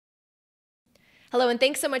Hello, and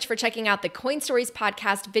thanks so much for checking out the Coin Stories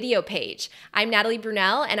podcast video page. I'm Natalie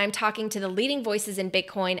Brunell, and I'm talking to the leading voices in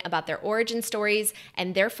Bitcoin about their origin stories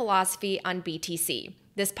and their philosophy on BTC.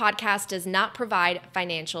 This podcast does not provide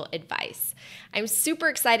financial advice. I'm super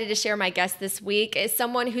excited to share my guest this week as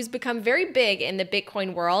someone who's become very big in the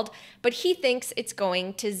Bitcoin world, but he thinks it's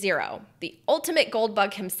going to zero. The ultimate gold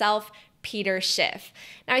bug himself, Peter Schiff.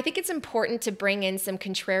 Now, I think it's important to bring in some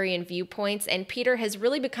contrarian viewpoints, and Peter has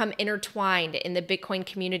really become intertwined in the Bitcoin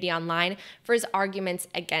community online for his arguments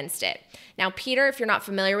against it. Now, Peter, if you're not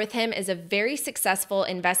familiar with him, is a very successful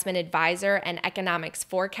investment advisor and economics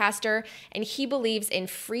forecaster, and he believes in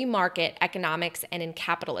free market economics and in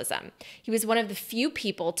capitalism. He was one of the few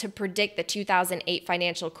people to predict the 2008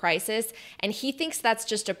 financial crisis, and he thinks that's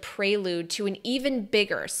just a prelude to an even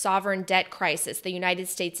bigger sovereign debt crisis the United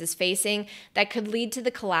States is facing that could lead to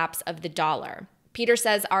the collapse of the dollar. Peter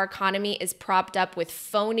says our economy is propped up with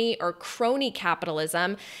phony or crony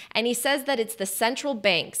capitalism, and he says that it's the central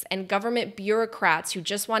banks and government bureaucrats who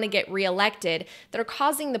just want to get reelected that are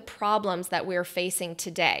causing the problems that we're facing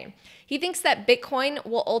today. He thinks that Bitcoin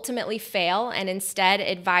will ultimately fail and instead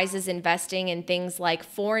advises investing in things like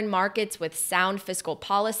foreign markets with sound fiscal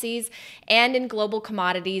policies and in global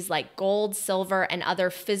commodities like gold, silver, and other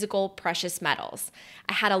physical precious metals.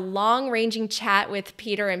 I had a long-ranging chat with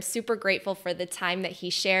Peter. I'm super grateful for the time that he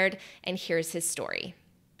shared, and here's his story.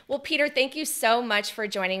 Well, Peter, thank you so much for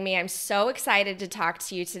joining me. I'm so excited to talk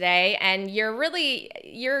to you today. And you're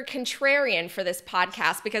contrarian for this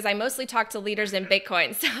podcast because I mostly talk to leaders in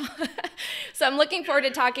Bitcoin. So I'm looking forward to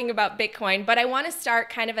talking about Bitcoin, but I want to start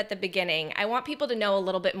kind of at the beginning. I want people to know a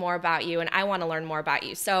little bit more about you, and I want to learn more about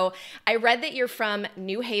you. So I read that you're from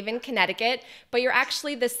New Haven, Connecticut, but you're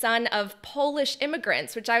actually the son of Polish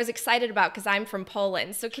immigrants, which I was excited about because I'm from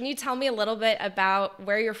Poland. So can you tell me a little bit about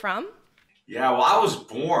where you're from? Yeah, well, I was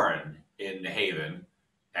born in New Haven,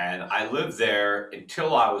 and I lived there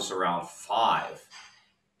until I was around 5.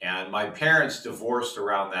 And my parents divorced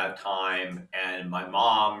around that time, and my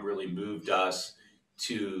mom really moved us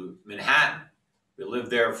to Manhattan. We lived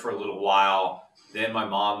there for a little while. Then my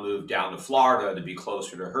mom moved down to Florida to be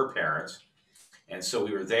closer to her parents. And so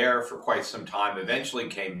we were there for quite some time, eventually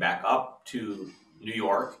came back up to New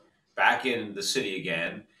York, back in the city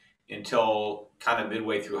again, until kind of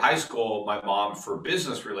midway through high school. My mom, for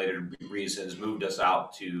business-related reasons, moved us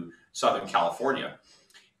out to Southern California.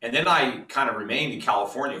 And then I kind of remained in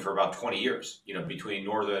California for about 20 years, between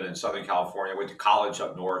Northern and Southern California. I went to college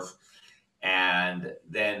up north, and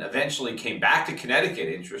then eventually came back to Connecticut,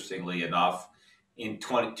 interestingly enough, in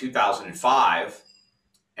 2005.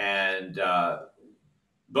 And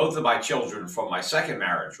both of my children from my second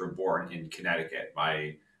marriage were born in Connecticut.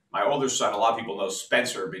 My older son, a lot of people know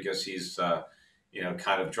Spencer because he's,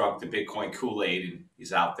 kind of drunk the Bitcoin Kool-Aid, and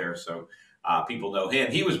he's out there. So people know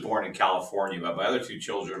him. He was born in California, but my other two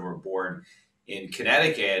children were born in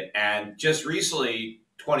Connecticut. And just recently,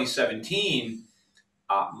 2017,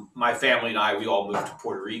 my family and I, we all moved to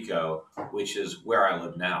Puerto Rico, which is where I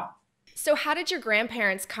live now. So how did your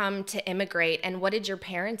grandparents come to immigrate, and what did your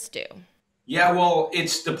parents do? Yeah, well,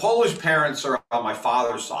 it's the Polish parents are on my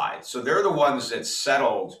father's side. So they're the ones that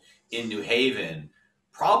settled in New Haven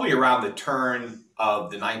probably around the turn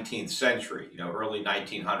of the 19th century, early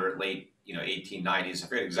 1900, late, 1890s. I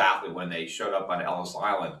forget exactly when they showed up on Ellis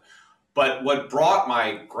Island. But what brought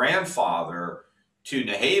my grandfather to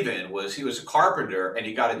New Haven was he was a carpenter, and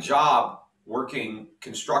he got a job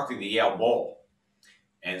constructing the Yale Bowl.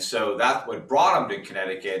 And so that's what brought him to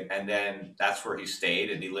Connecticut, and then that's where he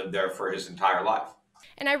stayed, and he lived there for his entire life.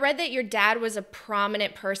 And I read that your dad was a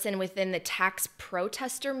prominent person within the tax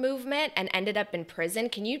protester movement and ended up in prison.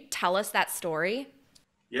 Can you tell us that story?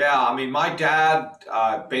 Yeah, I mean, my dad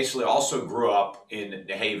basically also grew up in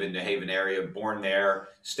New Haven area, born there,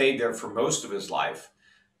 stayed there for most of his life.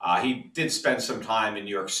 He did spend some time in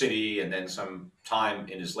New York City and then some time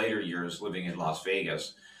in his later years living in Las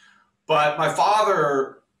Vegas. But my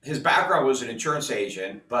father, his background was an insurance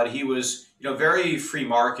agent, but he was, very free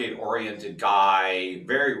market oriented guy,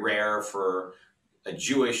 very rare for a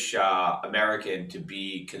Jewish American to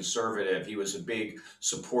be conservative. He was a big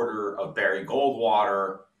supporter of Barry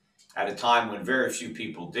Goldwater at a time when very few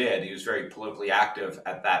people did. He was very politically active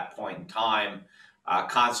at that point in time,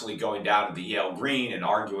 constantly going down to the Yale Green and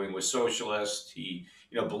arguing with socialists. He,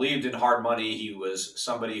 believed in hard money. He was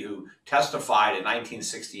somebody who testified in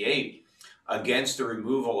 1968 against the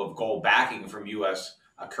removal of gold backing from U.S.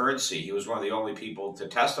 currency. He was one of the only people to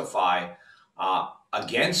testify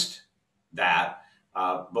against that.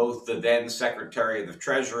 Both the then Secretary of the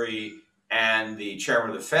Treasury and the Chairman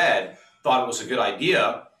of the Fed thought it was a good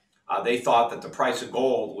idea. They thought that the price of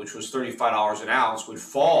gold, which was $35 an ounce, would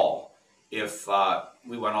fall if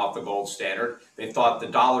we went off the gold standard. They thought the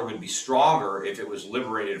dollar would be stronger if it was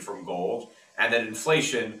liberated from gold, and that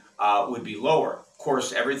inflation would be lower. Of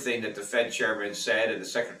course, everything that the Fed chairman said and the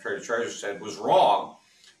Secretary of Treasury said was wrong.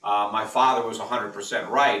 My father was 100%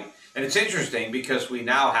 right. And it's interesting because we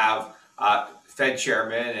now have Fed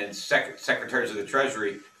chairman and secretaries of the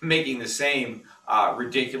Treasury making the same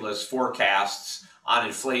ridiculous forecasts on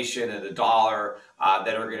inflation and the dollar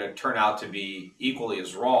that are going to turn out to be equally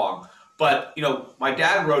as wrong. But, you know, my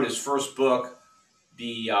dad wrote his first book,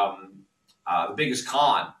 The Biggest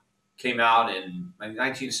Con, came out in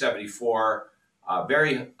 1974.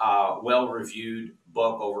 Very well-reviewed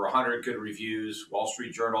book, over 100 good reviews. Wall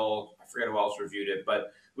Street Journal, I forget who else reviewed it, but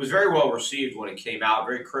it was very well received when it came out,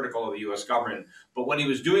 very critical of the U.S. government. But when he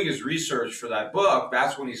was doing his research for that book,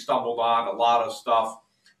 that's when he stumbled on a lot of stuff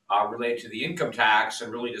related to the income tax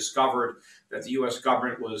and really discovered that the U.S.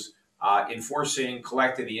 government was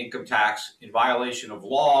collecting the income tax in violation of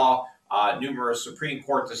law, numerous Supreme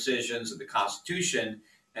Court decisions of the Constitution,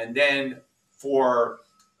 and then for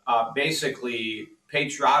basically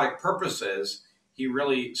patriotic purposes, he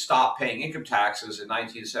really stopped paying income taxes in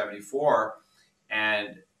 1974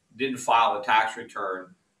 and didn't file a tax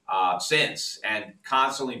return since, and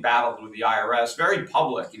constantly battled with the IRS. Very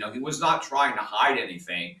public, you know, he was not trying to hide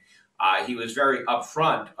anything. He was very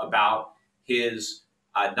upfront about his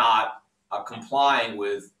not complying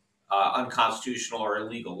with unconstitutional or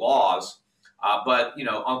illegal laws. But, you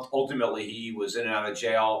know, ultimately he was in and out of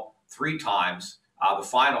jail 3 times. The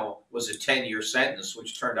final was a 10-year sentence,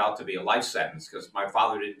 which turned out to be a life sentence because my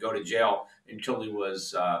father didn't go to jail until he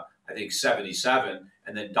was, I think, 77,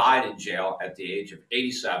 and then died in jail at the age of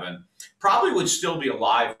 87. Probably would still be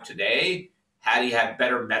alive today had he had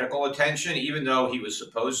better medical attention, even though he was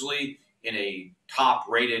supposedly in a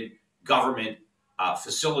top-rated government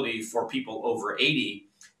facility for people over 80.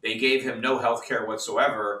 They gave him no health care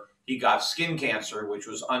whatsoever. He got skin cancer, which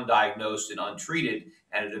was undiagnosed and untreated,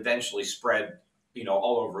 and it eventually spread, you know,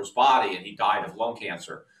 all over his body, and he died of lung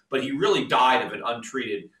cancer. But he really died of an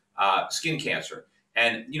untreated skin cancer.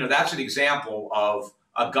 And, you know, that's an example of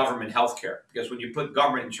a government healthcare, because when you put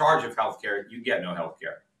government in charge of healthcare, you get no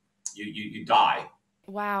healthcare. You die.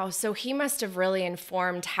 Wow. So he must have really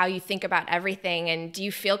informed how you think about everything. And do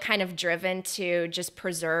you feel kind of driven to just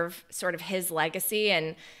preserve sort of his legacy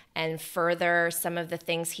and further some of the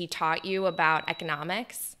things he taught you about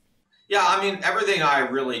economics? Yeah, I mean, everything I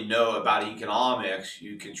really know about economics,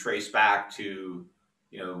 you can trace back to,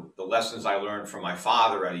 you know, the lessons I learned from my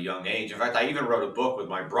father at a young age. In fact, I even wrote a book with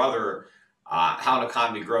my brother, How an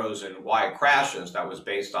Economy Grows and Why It Crashes. That was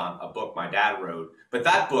based on a book my dad wrote. But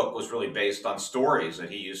that book was really based on stories that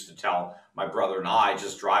he used to tell my brother and I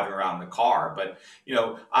just driving around in the car. But, you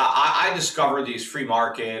know, I discovered these free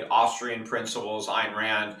market, Austrian principles, Ayn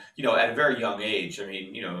Rand, you know, at a very young age. I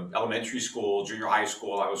mean, you know, elementary school, junior high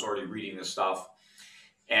school, I was already reading this stuff.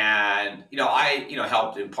 And, you know, I, you know,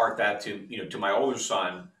 helped impart that to, you know, to my older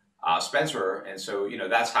son, Spencer. And so, you know,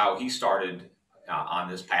 that's how he started on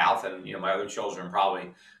this path. And, you know, my other children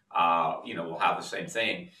probably, you know, will have the same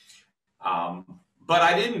thing. But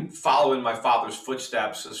I didn't follow in my father's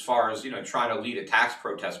footsteps as far as, you know, trying to lead a tax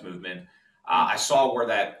protest movement. I saw where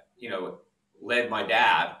that, you know, led my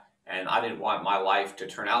dad, and I didn't want my life to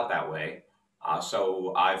turn out that way.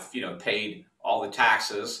 So I've, you know, paid all the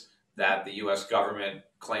taxes that the U.S. government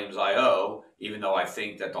claims I owe, even though I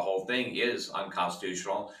think that the whole thing is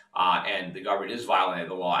unconstitutional and the government is violating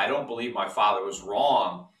the law. I don't believe my father was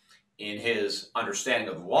wrong in his understanding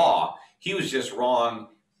of the law. He was just wrong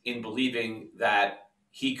in believing that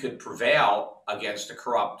he could prevail against a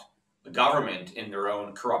corrupt government in their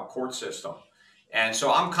own corrupt court system. And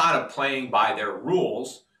so I'm kind of playing by their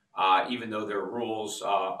rules, even though their rules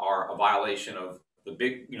are a violation of the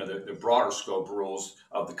big, you know, the broader scope rules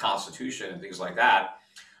of the Constitution and things like that.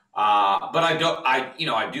 But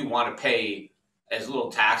I do want to pay as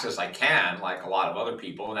little tax as I can, like a lot of other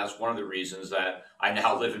people. And that's one of the reasons that I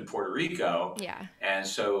now live in Puerto Rico. Yeah. And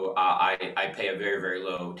so I pay a very, very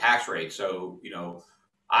low tax rate. So, you know,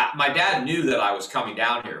 my dad knew that I was coming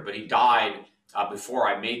down here, but he died before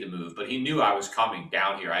I made the move. But he knew I was coming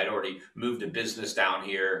down here. I had already moved a business down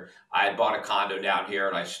here. I had bought a condo down here.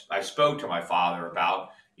 And I spoke to my father about,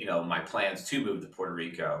 you know, my plans to move to Puerto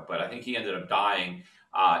Rico. But I think he ended up dying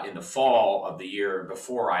in the fall of the year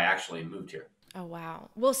before I actually moved here. Oh, wow.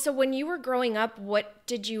 Well, so when you were growing up, what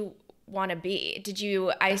did you want to be?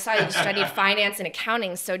 I saw you studied finance and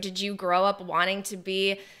accounting. So did you grow up wanting to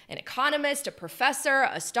be an economist, a professor,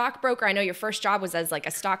 a stockbroker? I know your first job was as like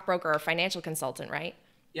a stockbroker or financial consultant, right?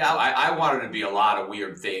 Yeah, I wanted to be a lot of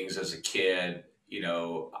weird things as a kid.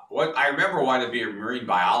 What I remember wanting to be a marine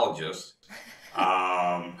biologist.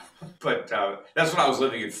 Um, but that's when I was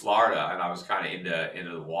living in Florida and I was kind of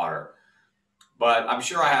into the water. But I'm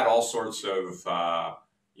sure I had all sorts of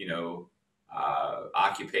you know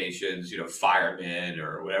occupations, fireman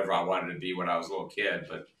or whatever I wanted to be when I was a little kid.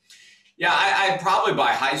 But yeah, I probably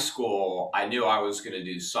by high school I knew I was going to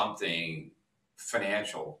do something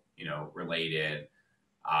financial, related.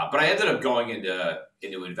 But I ended up going into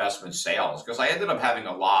investment sales because I ended up having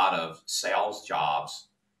a lot of sales jobs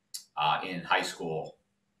in high school,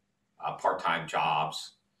 part-time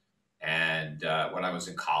jobs, and when I was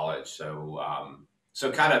in college.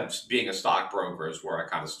 So kind of being a stockbroker is where I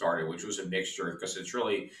kind of started, which was a mixture because it's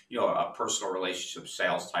really a personal relationship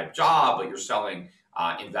sales type job, but you're selling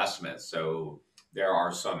investments. So there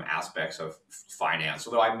are some aspects of finance.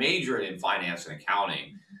 Although I majored in finance and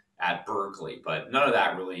accounting at Berkeley, but none of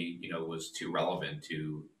that really was too relevant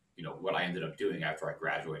to what I ended up doing after I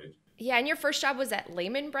graduated. Yeah, and your first job was at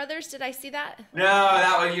Lehman Brothers. Did I see that? No,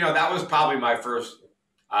 that was probably my first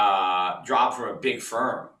job for a big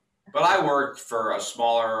firm. But I worked for a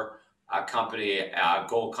smaller company,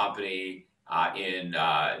 gold company in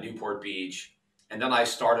Newport Beach, and then I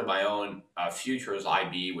started my own futures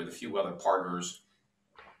IB with a few other partners.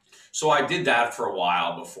 So I did that for a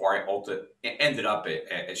while before I ended up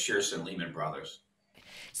at Shearson Lehman Brothers.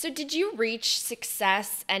 So, did you reach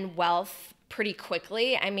success and wealth pretty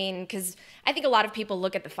quickly? I mean, because I think a lot of people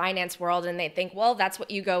look at the finance world and they think, well, that's what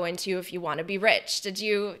you go into if you want to be rich. Did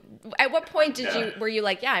you? At what point were you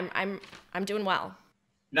like, yeah, I'm doing well?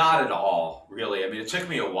 Not at all, really. I mean, it took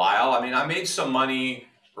me a while. I mean, I made some money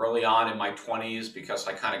early on in my 20s because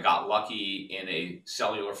I kind of got lucky in a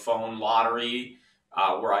cellular phone lottery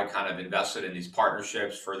where I kind of invested in these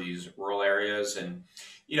partnerships for these rural areas. And,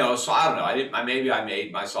 so I don't know. Maybe I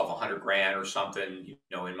made myself 100 grand or something,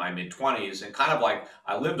 in my mid 20s, and kind of like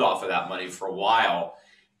I lived off of that money for a while.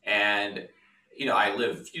 And, I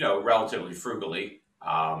lived, relatively frugally,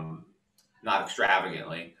 not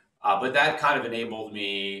extravagantly. But that kind of enabled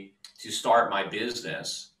me to start my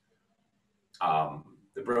business,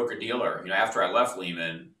 the broker dealer. After I left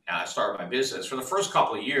Lehman and I started my business, for the first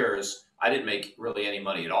couple of years, I didn't make really any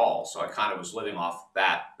money at all. So I kind of was living off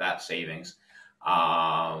that savings.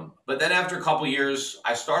 But then after a couple of years,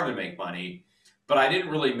 I started to make money, but I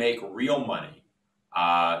didn't really make real money,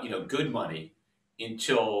 good money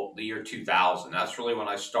until the year 2000. That's really when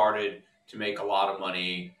I started to make a lot of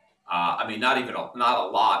money. I mean, not a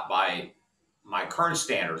lot by my current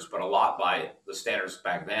standards, but a lot by the standards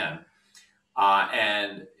back then.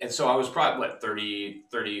 And so I was probably what 30,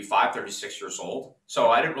 35, 36 years old. So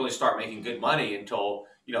I didn't really start making good money until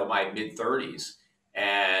my mid 30s,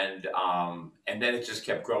 and then it just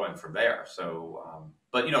kept growing from there.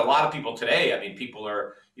 But a lot of people today, I mean, people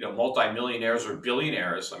are multimillionaires or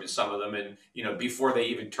billionaires. I mean, some of them before they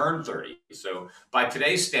even turned 30. So by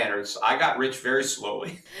today's standards, I got rich very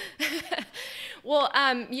slowly. Well,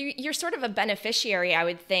 you're sort of a beneficiary, I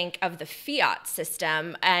would think, of the fiat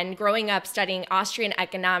system. And growing up studying Austrian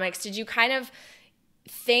economics, did you kind of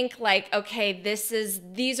think like, okay, these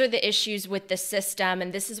are the issues with the system,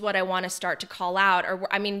 and this is what I want to start to call out? Or,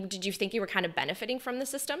 I mean, did you think you were kind of benefiting from the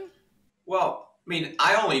system? Well, I mean,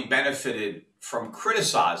 I only benefited from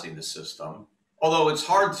criticizing the system, although it's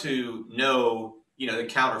hard to know, the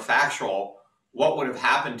counterfactual, what would have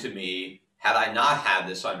happened to me had I not had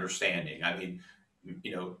this understanding. I mean,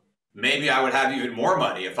 maybe I would have even more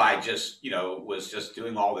money if I just, was just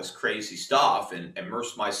doing all this crazy stuff and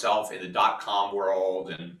immersed myself in the dot-com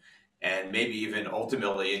world and maybe even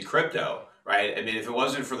ultimately in crypto, right? I mean, if it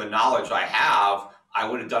wasn't for the knowledge I have, I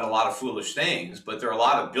would have done a lot of foolish things. But there are a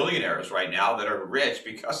lot of billionaires right now that are rich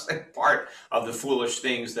because they're part of the foolish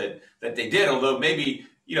things that they did. Although maybe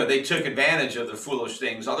they took advantage of the foolish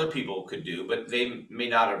things other people could do, but they may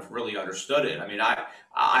not have really understood it. I mean, I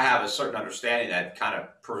have a certain understanding that kind of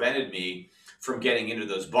prevented me from getting into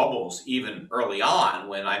those bubbles even early on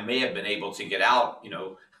when I may have been able to get out,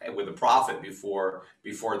 with a profit before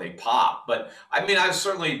they pop. But I mean, I've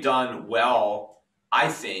certainly done well, I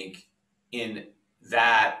think, in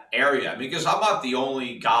that area. I mean, because I'm not the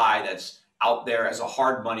only guy that's out there as a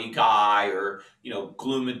hard money guy or,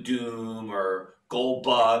 gloom and doom or gold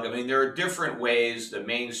bug. I mean, there are different ways the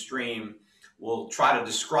mainstream will try to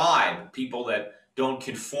describe people that don't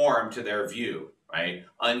conform to their view, right?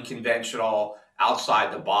 Unconventional,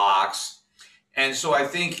 outside the box. And so I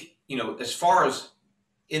think, as far as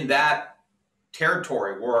in that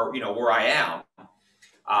territory where I am,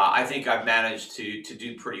 I think I've managed to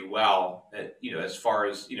do pretty well, as far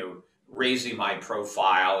as raising my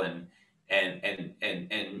profile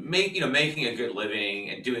and making a good living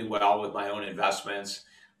and doing well with my own investments.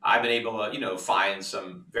 I've been able to, find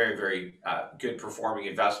some very, very good performing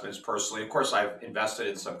investments personally. Of course, I've invested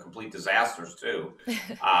in some complete disasters too.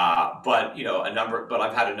 But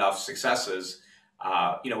I've had enough successes,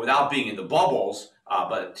 without being in the bubbles,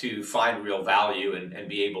 but to find real value and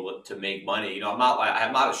be able to make money. I'm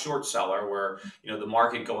not a short seller where, the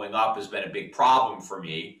market going up has been a big problem for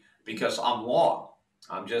me because I'm long.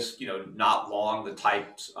 I'm just, not long the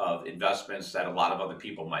types of investments that a lot of other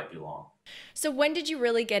people might be long. So when did you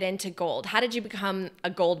really get into gold? How did you become a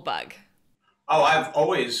gold bug? Oh, I've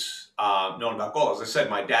always known about gold. As I said,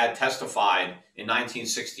 my dad testified in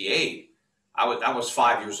 1968. I was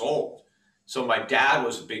 5 years old. So my dad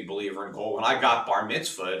was a big believer in gold. When I got bar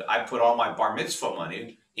mitzvahed, I put all my bar mitzvah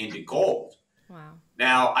money into gold. Wow.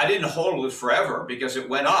 Now, I didn't hold it forever because it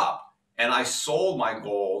went up, and I sold my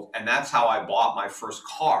gold, and that's how I bought my first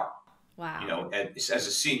car. Wow. As a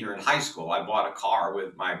senior in high school, I bought a car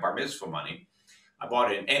with my bar mitzvah money. I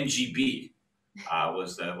bought an MGB,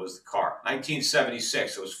 was the car.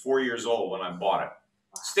 1976. I was 4 years old when I bought it.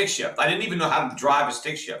 Stick shift. I didn't even know how to drive a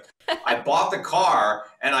stick shift. I bought the car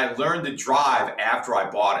and I learned to drive after I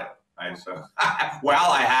bought it. Right? So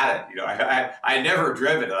while I had it, I had never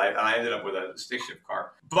driven it. I ended up with a stick shift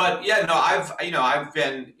car. But yeah, no, I've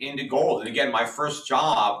been into gold. And again, my first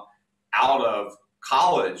job out of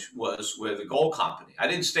college was with a gold company. I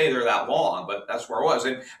didn't stay there that long, but that's where I was.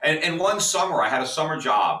 And one summer, I had a summer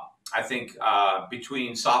job, I think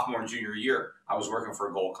between sophomore and junior year, I was working for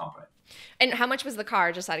a gold company. And how much was the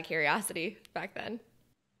car, just out of curiosity, back then?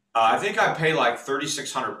 I think I paid like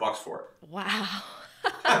 $3,600 for it. Wow.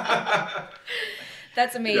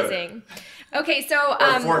 That's amazing. Okay, so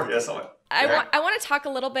I want to talk a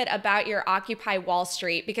little bit about your Occupy Wall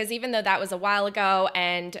Street, because even though that was a while ago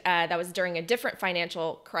and that was during a different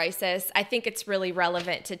financial crisis, I think it's really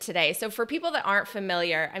relevant to today. So for people that aren't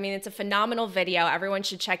familiar, I mean, it's a phenomenal video. Everyone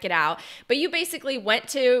should check it out. But you basically went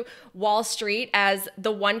to Wall Street as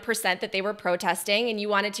the 1% that they were protesting, and you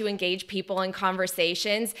wanted to engage people in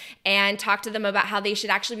conversations and talk to them about how they should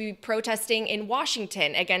actually be protesting in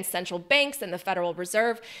Washington against central banks and the Federal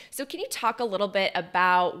Reserve. So can you talk a little bit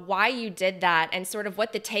about why you did that and sort of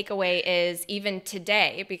what the takeaway is even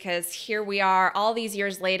today? Because here we are all these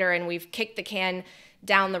years later and we've kicked the can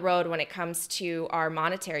down the road when it comes to our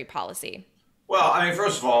monetary policy. Well, I mean,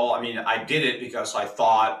 first of all, I did it because I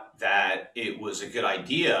thought that it was a good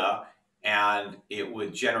idea and it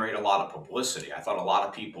would generate a lot of publicity. I thought a lot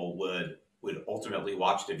of people would ultimately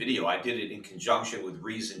watch the video. I did it in conjunction with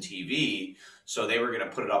Reason TV, so they were going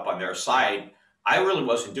to put it up on their site. I really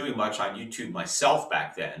wasn't doing much on YouTube myself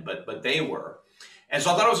back then, but they were. And so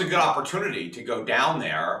I thought it was a good opportunity to go down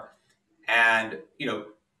there and,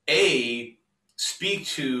 speak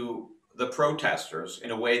to the protesters in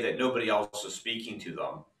a way that nobody else is speaking to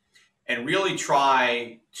them, and really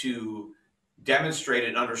try to demonstrate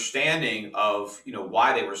an understanding of,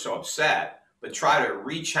 why they were so upset, but try to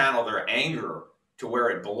rechannel their anger to where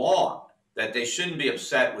it belonged, that they shouldn't be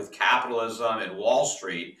upset with capitalism and Wall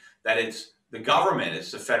Street, that it's the government,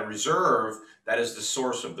 it's the Federal Reserve that is the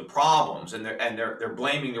source of the problems, and they're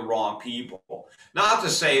blaming the wrong people. Not to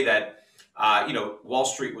say that Wall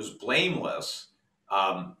Street was blameless,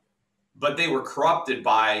 but they were corrupted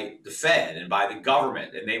by the Fed and by the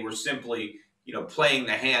government, and they were simply playing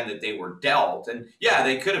the hand that they were dealt. And yeah,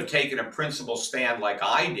 they could have taken a principled stand like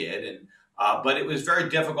I did, and but it was very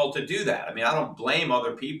difficult to do that. I mean, I don't blame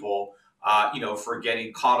other people, for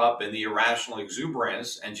getting caught up in the irrational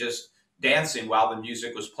exuberance and just dancing while the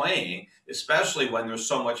music was playing, especially when there's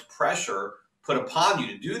so much pressure put upon you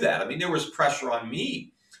to do that. I mean, there was pressure on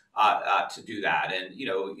me to do that, and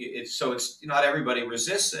it's not everybody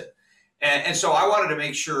resists it, and so I wanted to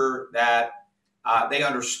make sure that they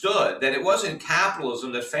understood that it wasn't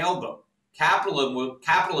capitalism that failed them.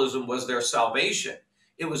 Capitalism was their salvation.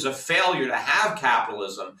 It was a failure to have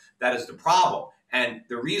capitalism that is the problem. And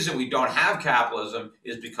the reason we don't have capitalism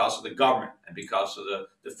is because of the government and because of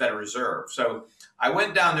the Federal Reserve. So I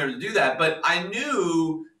went down there to do that, but I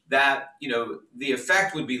knew that, the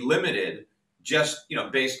effect would be limited just,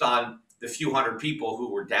 based on the few hundred people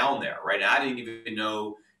who were down there, right? And I didn't even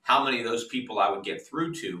know how many of those people I would get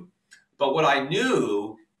through to. But what I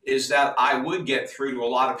knew is that I would get through to a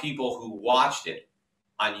lot of people who watched it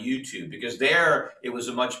on YouTube, because there it was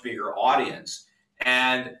a much bigger audience.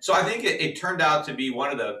 And so I think it turned out to be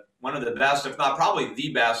one of the best, if not probably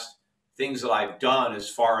the best things that I've done as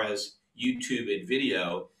far as YouTube and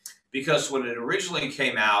video, because when it originally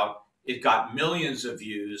came out, it got millions of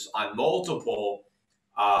views on multiple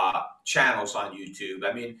channels on YouTube.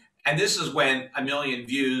 I mean, And this is when 1 million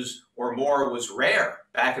views or more was rare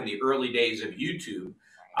back in the early days of YouTube.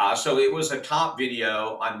 So it was a top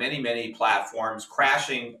video on many, many platforms,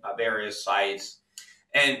 crashing various sites.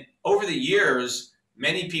 And over the years,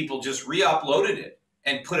 many people just re-uploaded it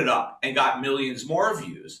and put it up and got millions more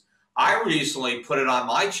views. I recently put it on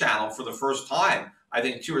my channel for the first time, I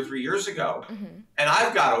think 2 or 3 years ago, and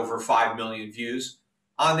I've got over 5 million views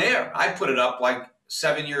on there. I put it up like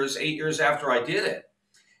 7 years, 8 years after I did it.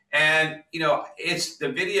 And, you know, it's the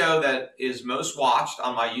video that is most watched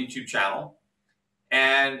on my YouTube channel.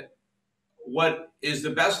 And what is the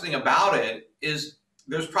best thing about it is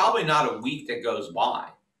there's probably not a week that goes by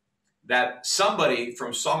that somebody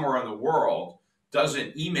from somewhere in the world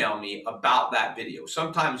doesn't email me about that video.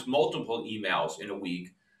 Sometimes multiple emails in a week,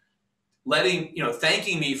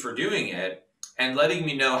 thanking me for doing it and letting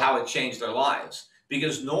me know how it changed their lives.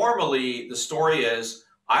 Because normally the story is,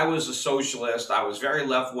 I was a socialist, I was very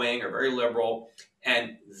left-wing or very liberal,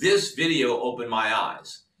 and this video opened my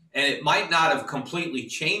eyes. And it might not have completely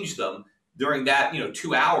changed them during that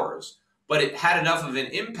 2 hours, but it had enough of an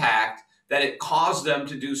impact that it caused them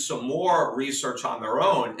to do some more research on their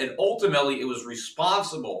own. And ultimately, it was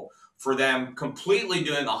responsible for them completely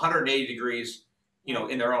doing 180 degrees,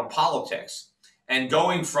 in their own politics and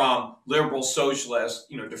going from liberal socialist,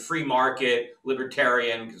 to free market,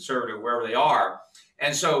 libertarian, conservative, wherever they are.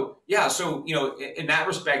 And so, in that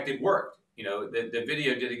respect, it worked. The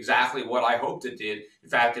video did exactly what I hoped it did. In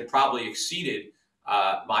fact, it probably exceeded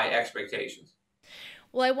my expectations.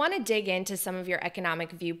 Well, I want to dig into some of your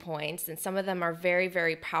economic viewpoints, and some of them are very,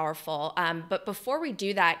 very powerful. But before we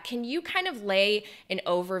do that, can you kind of lay an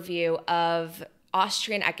overview of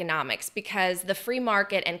Austrian economics? Because the free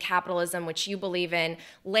market and capitalism, which you believe in,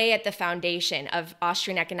 lay at the foundation of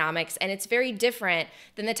Austrian economics, and it's very different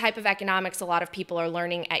than the type of economics a lot of people are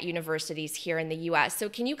learning at universities here in the US. So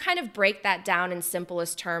can you kind of break that down in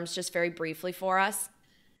simplest terms, just very briefly for us?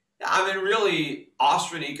 I mean, really,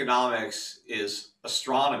 Austrian economics is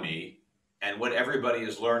astronomy, and what everybody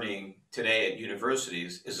is learning today at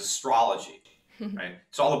universities is astrology, right?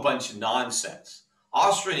 It's all a bunch of nonsense.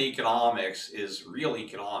 Austrian economics is real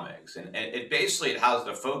economics, and it has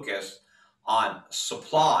the focus on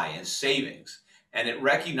supply and savings, and it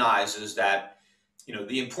recognizes that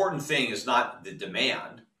the important thing is not the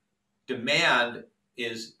demand. Demand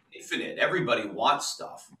is infinite. Everybody wants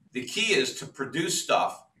stuff. The key is to produce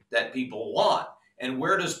stuff that people want. And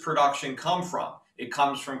where does production come from? It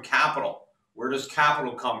comes from capital. Where does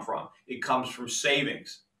capital come from? It comes from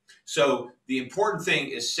savings. So the important thing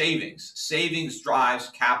is savings. Savings drives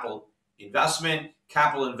capital investment.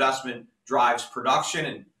 Capital investment drives production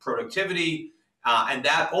and productivity, and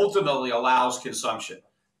that ultimately allows consumption.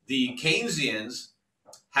 The Keynesians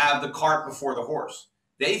have the cart before the horse.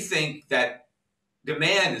 They think that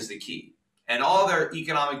demand is the key, and all their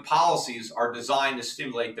economic policies are designed to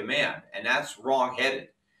stimulate demand, and that's wrong-headed.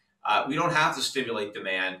 We don't have to stimulate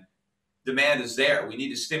demand. Demand is there. We need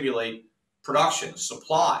to stimulate production,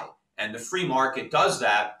 supply, and the free market does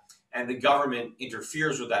that, and the government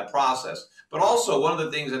interferes with that process. But also, one of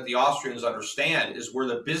the things that the Austrians understand is where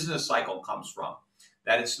the business cycle comes from,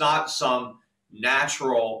 that it's not some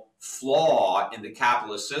natural flaw in the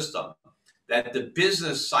capitalist system, that the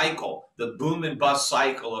business cycle, the boom and bust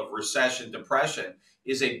cycle of recession, depression,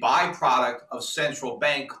 is a byproduct of central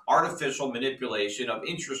bank artificial manipulation of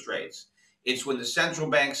interest rates. It's when the central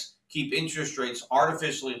banks keep interest rates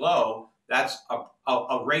artificially low, that's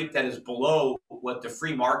a rate that is below what the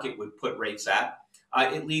free market would put rates at.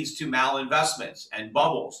 It leads to malinvestments and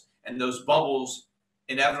bubbles, and those bubbles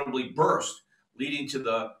inevitably burst, leading to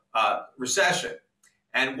the recession.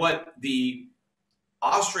 And what the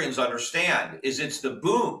Austrians understand is it's the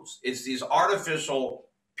booms, it's these artificial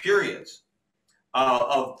periods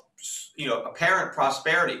of apparent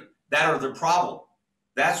prosperity that are the problem.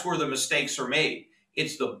 That's where the mistakes are made.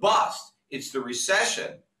 It's the bust, it's the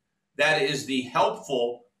recession that is the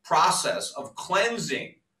helpful process of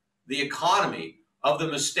cleansing the economy of the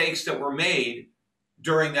mistakes that were made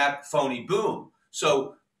during that phony boom.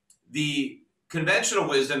 So the conventional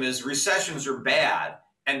wisdom is recessions are bad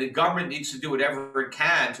and the government needs to do whatever it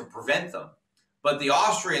can to prevent them. But the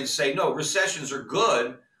Austrians say, no, recessions are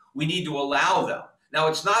good. We need to allow them. Now,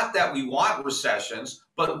 it's not that we want recessions,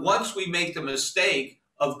 but once we make the mistake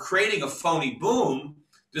of creating a phony boom,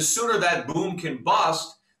 the sooner that boom can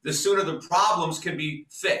bust, the sooner the problems can be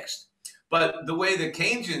fixed. But the way the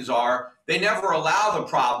Keynesians are, they never allow the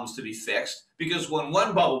problems to be fixed, because when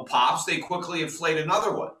one bubble pops, they quickly inflate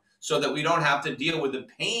another one so that we don't have to deal with the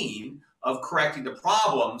pain of correcting the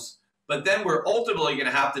problems. But then we're ultimately going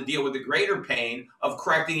to have to deal with the greater pain of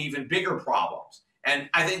correcting even bigger problems. And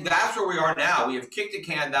I think that's where we are now. We have kicked the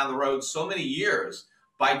can down the road so many years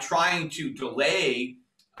by trying to delay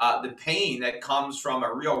the pain that comes from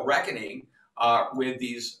a real reckoning with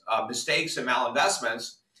these mistakes and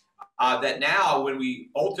malinvestments, that now when we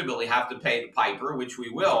ultimately have to pay the piper, which we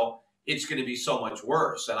will, it's going to be so much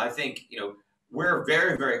worse. And I think, we're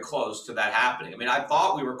very, very close to that happening. I mean, I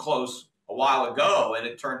thought we were close a while ago, and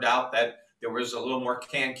it turned out that there was a little more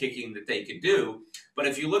can kicking that they could do. But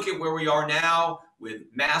if you look at where we are now with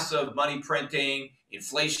massive money printing,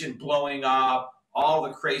 inflation blowing up, all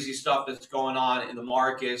the crazy stuff that's going on in the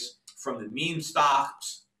markets, from the meme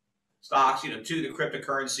stocks, to the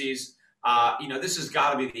cryptocurrencies, this has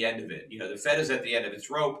got to be the end of it. The Fed is at the end of its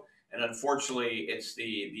rope, and unfortunately, it's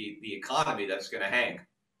the economy that's going to hang.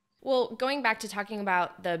 Well, going back to talking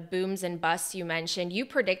about the booms and busts you mentioned, you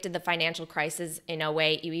predicted the financial crisis in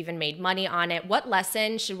 '08. You even made money on it. What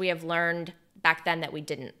lesson should we have learned back then that we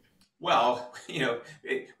didn't? Well,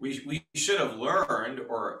 we should have learned,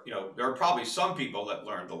 or, there are probably some people that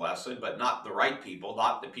learned the lesson, but not the right people,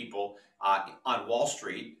 not the people on Wall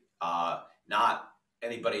Street, not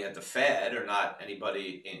anybody at the Fed, or not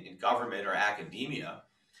anybody in government or academia.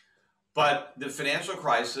 But the financial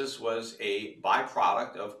crisis was a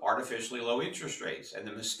byproduct of artificially low interest rates and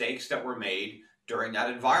the mistakes that were made during that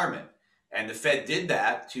environment. And the Fed did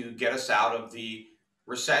that to get us out of the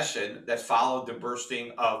recession that followed the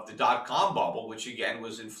bursting of the dot-com bubble, which again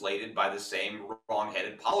was inflated by the same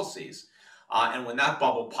wrong-headed policies. And when that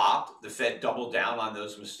bubble popped, the Fed doubled down on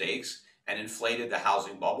those mistakes and inflated the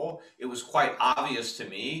housing bubble. It was quite obvious to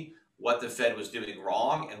me what the Fed was doing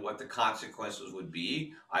wrong and what the consequences would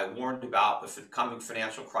be. I warned about the coming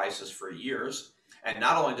financial crisis for years. And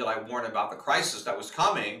not only did I warn about the crisis that was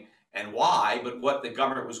coming and why, but what the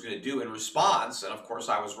government was going to do in response. And of course,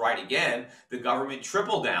 I was right again. The government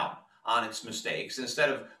tripled down on its mistakes. Instead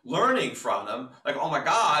of learning from them, like, oh my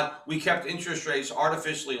God, we kept interest rates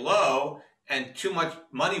artificially low and too much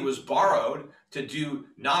money was borrowed to do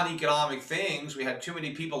non-economic things. We had too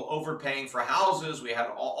many people overpaying for houses. We had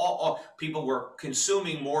all people were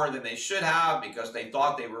consuming more than they should have because they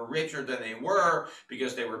thought they were richer than they were,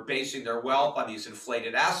 because they were basing their wealth on these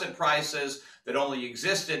inflated asset prices that only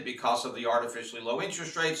existed because of the artificially low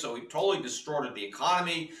interest rates. So we totally distorted the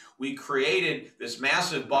economy. We created this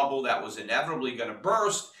massive bubble that was inevitably going to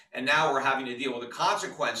burst. And now we're having to deal with the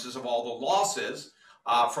consequences of all the losses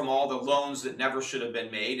from all the loans that never should have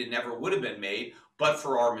been made and never would have been made, but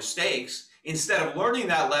for our mistakes. Instead of learning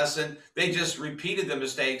that lesson, they just repeated the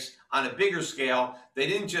mistakes on a bigger scale. They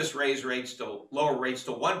didn't just raise rates to lower rates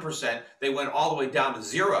to 1%. They went all the way down to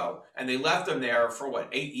 0, and they left them there for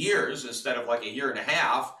 8 years instead of like a year and a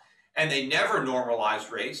half. And they never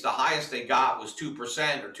normalized rates. The highest they got was 2%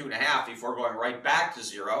 or 2.5% before going right back to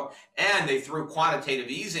 0. And they threw quantitative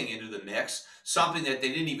easing into the mix, something that they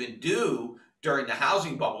didn't even do during the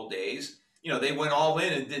housing bubble days. They went all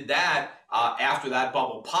in and did that after that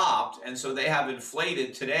bubble popped. And so they have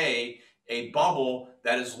inflated today a bubble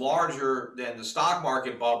that is larger than the stock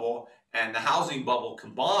market bubble and the housing bubble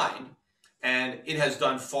combined. And it has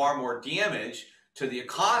done far more damage to the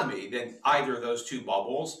economy than either of those two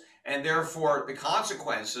bubbles. And therefore, the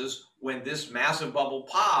consequences when this massive bubble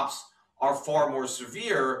pops are far more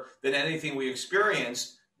severe than anything we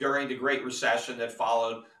experienced during the Great Recession that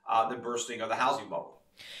followed the bursting of the housing bubble.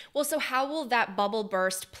 Well, so how will that bubble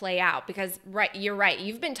burst play out? Because you're right.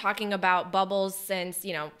 You've been talking about bubbles since,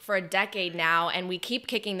 for a decade now, and we keep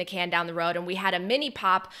kicking the can down the road. And we had a mini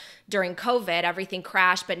pop during COVID, everything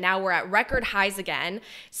crashed, but now we're at record highs again.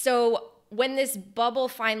 So when this bubble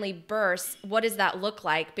finally bursts, what does that look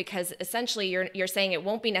like? Because essentially you're saying it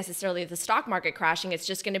won't be necessarily the stock market crashing. It's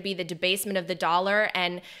just going to be the debasement of the dollar.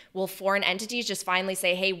 And will foreign entities just finally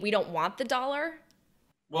say, hey, we don't want the dollar?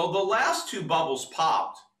 Well, the last two bubbles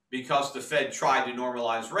popped because the Fed tried to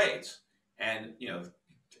normalize rates. And,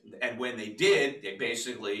 and when they did, they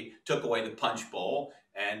basically took away the punch bowl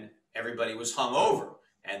and everybody was hung over.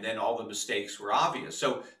 And then all the mistakes were obvious.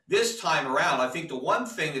 So this time around, I think the one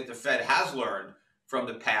thing that the Fed has learned from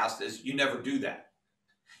the past is you never do that.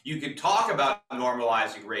 You can talk about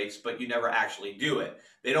normalizing rates, but you never actually do it.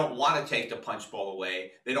 They don't want to take the punch bowl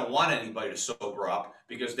away. They don't want anybody to sober up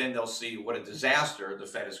because then they'll see what a disaster the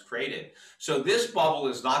Fed has created. So this bubble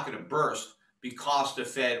is not going to burst because the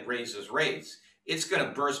Fed raises rates. It's going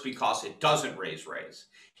to burst because it doesn't raise rates.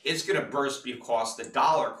 It's going to burst because the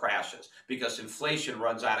dollar crashes, because inflation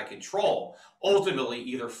runs out of control, ultimately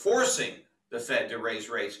either forcing the Fed to raise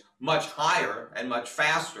rates much higher and much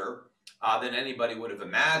faster than anybody would have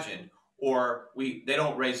imagined, or they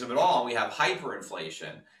don't raise them at all and we have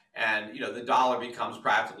hyperinflation. and the dollar becomes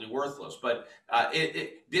practically worthless. But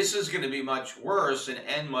this is going to be much worse and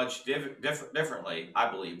end much differently,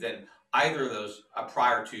 I believe, than either of those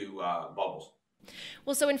prior to bubbles.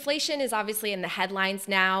 Well, so inflation is obviously in the headlines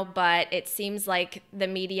now, but it seems like the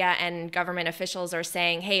media and government officials are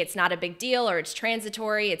saying, hey, it's not a big deal, or it's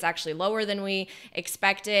transitory. It's actually lower than we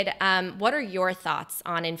expected. What are your thoughts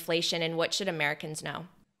on inflation, and what should Americans know?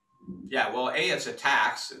 Yeah, well, it's a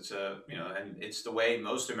tax. It's and it's the way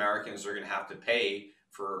most Americans are going to have to pay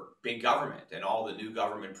for big government and all the new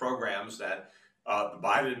government programs that the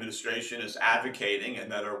Biden administration is advocating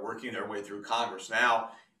and that are working their way through Congress now.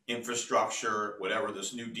 Infrastructure, whatever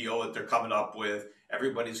this new deal that they're coming up with,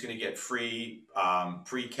 everybody's going to get free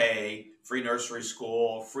pre-K, free nursery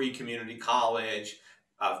school, free community college,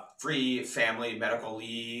 free family medical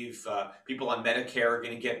leave. People on Medicare are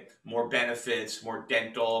going to get more benefits, more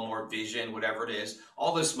dental, more vision, whatever it is.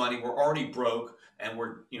 All this money, we're already broke, and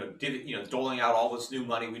we're doling out all this new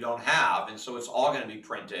money we don't have, and so it's all going to be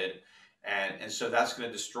printed, and so that's going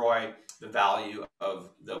to destroy the value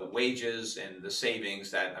of the wages and the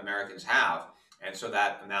savings that Americans have, and so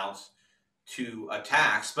that amounts to a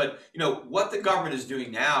tax. But what the government is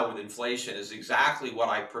doing now with inflation is exactly what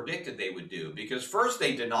I predicted they would do, because first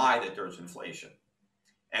they deny that there's inflation,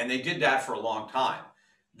 and they did that for a long time.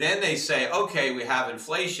 Then they say, okay, we have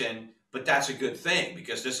inflation, but that's a good thing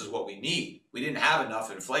because this is what we need. We didn't have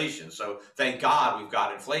enough inflation, so thank God we've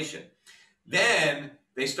got inflation. Then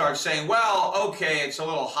they start saying, well, okay, it's a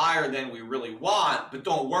little higher than we really want, but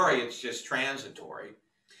don't worry, it's just transitory.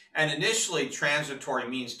 And initially, transitory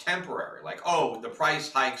means temporary, like, oh, the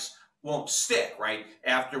price hikes won't stick, right?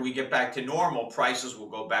 After we get back to normal, prices will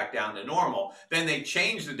go back down to normal. Then they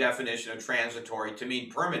change the definition of transitory to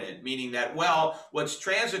mean permanent, meaning that, well, what's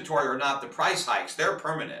transitory are not the price hikes, they're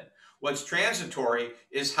permanent. What's transitory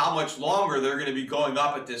is how much longer they're going to be going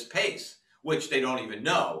up at this pace, which they don't even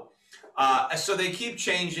know. So they keep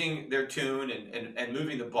changing their tune and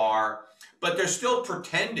moving the bar, but they're still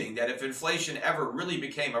pretending that if inflation ever really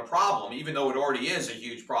became a problem, even though it already is a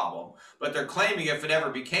huge problem, but they're claiming if it ever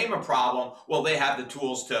became a problem, well, they have the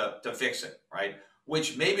tools to fix it, right?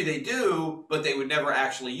 Which maybe they do, but they would never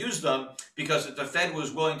actually use them, because if the Fed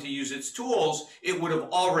was willing to use its tools, it would have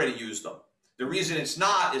already used them. The reason it's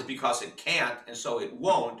not is because it can't, and so it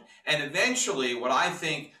won't. And eventually, what I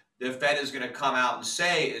think the Fed is going to come out and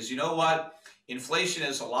say is, you know what? Inflation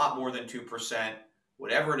is a lot more than 2%,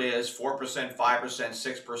 whatever it is, 4%, 5%,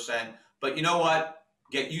 6%. But you know what?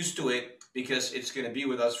 Get used to it, because it's going to be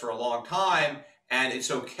with us for a long time, and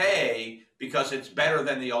it's okay because it's better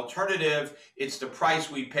than the alternative. It's the price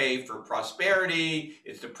we pay for prosperity.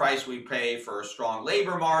 It's the price we pay for a strong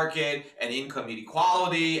labor market and income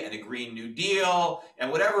inequality and a Green New Deal.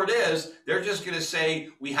 And whatever it is, they're just going to say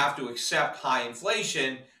we have to accept high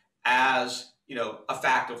inflation as, a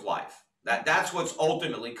fact of life. That's what's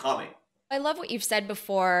ultimately coming. I love what you've said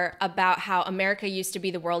before about how America used to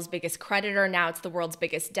be the world's biggest creditor. Now it's the world's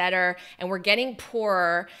biggest debtor, and we're getting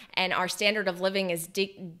poorer, and our standard of living is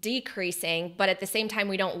decreasing. But at the same time,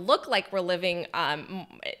 we don't look like we're living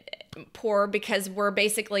poor, because we're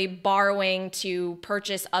basically borrowing to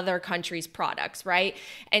purchase other countries' products, right?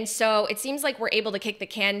 And so it seems like we're able to kick the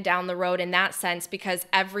can down the road in that sense, because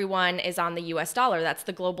everyone is on the US dollar. That's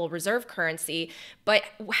the global reserve currency. But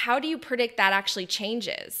how do you predict that actually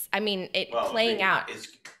changes? I mean, playing out.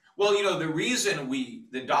 The reason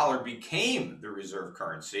the dollar became the reserve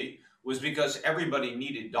currency was because everybody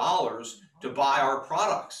needed dollars to buy our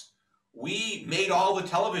products. We made all the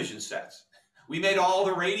television sets. We made all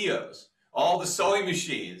the radios, all the sewing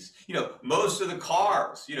machines, most of the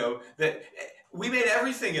cars, that we made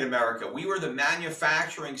everything in America. We were the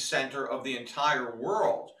manufacturing center of the entire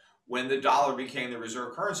world when the dollar became the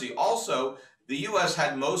reserve currency. Also, the U.S.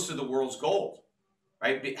 had most of the world's gold,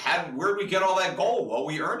 right? Where did we get all that gold? Well,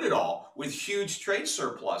 we earned it all with huge trade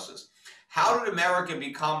surpluses. How did America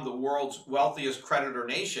become the world's wealthiest creditor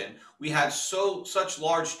nation? We had such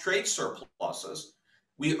large trade surpluses.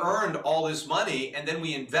 We earned all this money, and then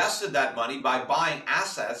we invested that money by buying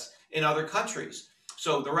assets in other countries.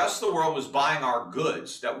 So the rest of the world was buying our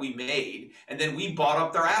goods that we made, and then we bought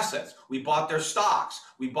up their assets. We bought their stocks.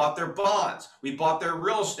 We bought their bonds. We bought their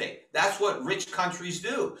real estate. That's what rich countries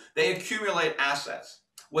do. They accumulate assets.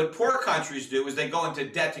 What poor countries do is they go into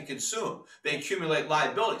debt to consume. They accumulate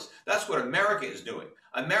liabilities. That's what America is doing.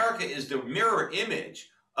 America is the mirror image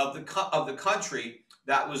of the country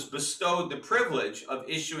that was bestowed the privilege of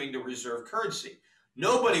issuing the reserve currency.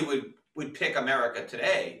 Nobody would pick America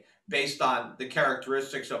today based on the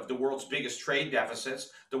characteristics of the world's biggest trade deficits,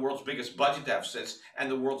 the world's biggest budget deficits, and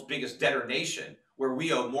the world's biggest debtor nation where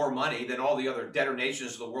we owe more money than all the other debtor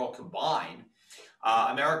nations of the world combined.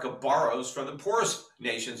 America borrows from the poorest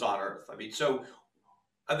nations on earth. I mean, so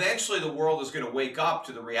eventually the world is going to wake up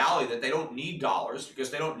to the reality that they don't need dollars,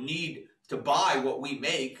 because they don't need to buy what we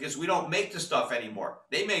make, because we don't make the stuff anymore.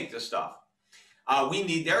 They make the stuff. We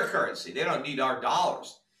need their currency. They don't need our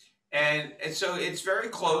dollars. And so it's very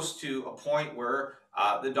close to a point where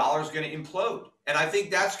the dollar is going to implode. And I think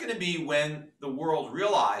that's going to be when the world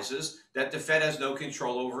realizes that the Fed has no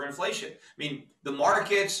control over inflation. I mean, the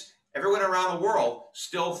markets, everyone around the world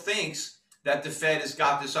still thinks that the Fed has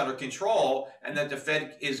got this under control and that the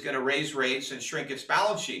Fed is going to raise rates and shrink its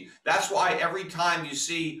balance sheet. That's why every time you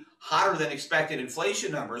see hotter than expected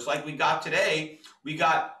inflation numbers like we got today, we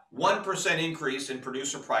got 1% increase in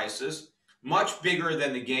producer prices, much bigger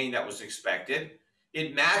than the gain that was expected.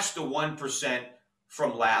 It matched the 1%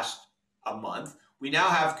 from last month. We now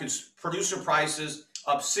have producer prices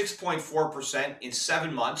up 6.4% in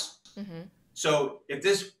 7 months. Mm-hmm. So if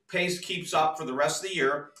this pace keeps up for the rest of the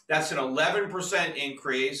year, that's an 11%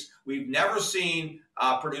 increase. We've never seen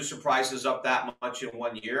producer prices up that much in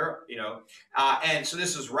 1 year, and so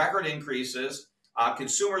this is record increases.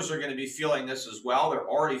 Consumers are going to be feeling this as well. They're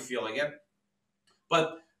already feeling it.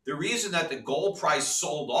 But the reason that the gold price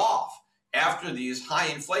sold off after these high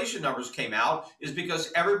inflation numbers came out is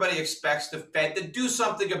because everybody expects the Fed to do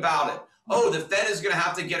something about it. Oh, the Fed is going to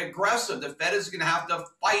have to get aggressive. The Fed is going to have to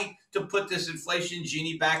fight to put this inflation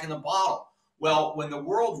genie back in the bottle. Well, when the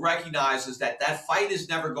world recognizes that that fight is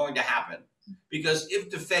never going to happen, because if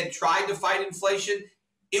the Fed tried to fight inflation,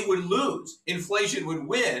 it would lose. Inflation would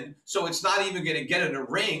win, so it's not even going to get in a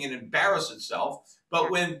ring and embarrass itself. But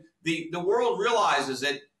when the world realizes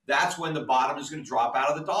it, that's when the bottom is going to drop out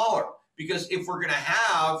of the dollar. Because if we're going to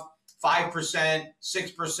have 5%,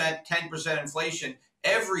 6%, 10% inflation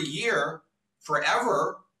every year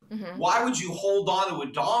forever, why would you hold on to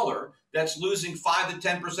a dollar that's losing 5 to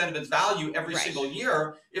 10% of its value every single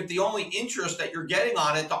year if the only interest that you're getting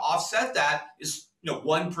on it to offset that is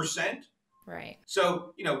 1%? Right.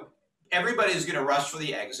 So, everybody's going to rush for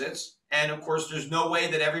the exits. And of course, there's no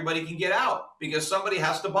way that everybody can get out because somebody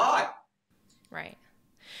has to buy. Right.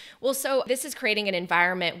 Well, so this is creating an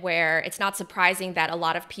environment where it's not surprising that a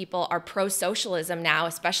lot of people are pro-socialism now,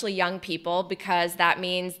 especially young people, because that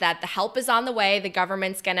means that the help is on the way. The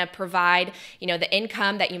government's going to provide, the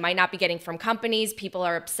income that you might not be getting from companies. People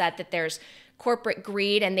are upset that there's corporate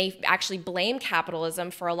greed, and they actually blame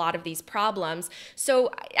capitalism for a lot of these problems.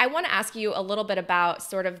 So I want to ask you a little bit about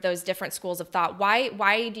sort of those different schools of thought.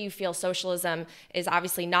 Why do you feel socialism is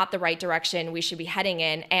obviously not the right direction we should be heading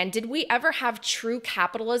in? And did we ever have true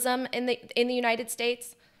capitalism in the United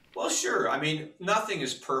States? Well, sure. I mean, nothing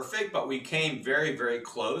is perfect, but we came very, very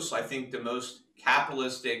close. I think the most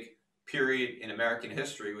capitalistic period in American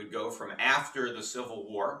history would go from after the Civil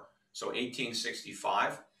War, so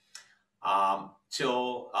 1865,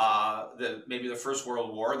 till maybe the First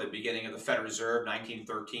World War, the beginning of the Federal Reserve,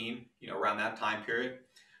 1913, around that time period.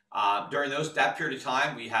 During that period of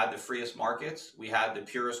time, we had the freest markets, we had the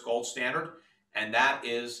purest gold standard, and that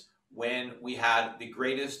is when we had the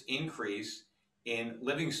greatest increase in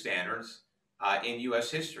living standards in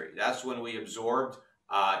U.S. history. That's when we absorbed,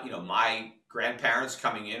 my grandparents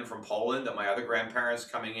coming in from Poland, and my other grandparents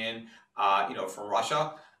coming in, from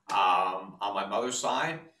Russia on my mother's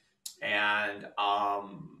side. And,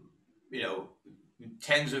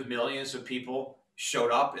 tens of millions of people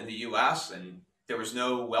showed up in the U.S. and there was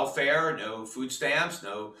no welfare, no food stamps,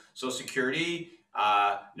 no Social Security,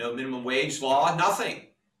 no minimum wage law, nothing.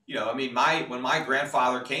 When my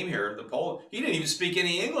grandfather came here to Poland, he didn't even speak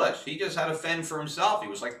any English. He just had to fend for himself. He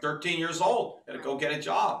was like 13 years old, had to go get a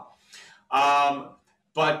job.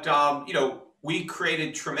 We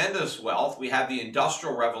created tremendous wealth. We had the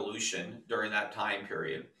Industrial Revolution during that time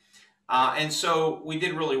period. And so we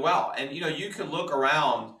did really well. And, you can look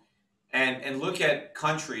around and look at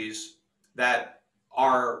countries that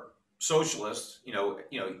are socialist,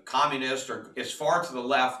 communist, or as far to the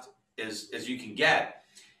left as you can get.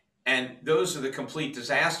 And those are the complete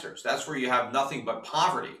disasters. That's where you have nothing but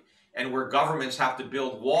poverty, and where governments have to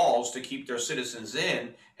build walls to keep their citizens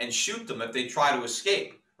in and shoot them if they try to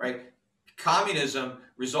escape, right? Communism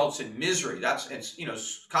results in misery.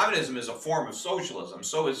 Communism is a form of socialism.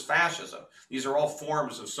 So is fascism. These are all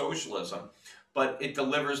forms of socialism, but it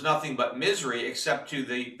delivers nothing but misery except to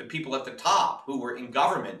the people at the top who were in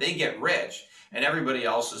government. They get rich and everybody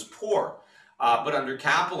else is poor. But under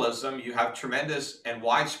capitalism, you have tremendous and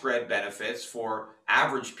widespread benefits for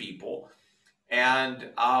average people. And,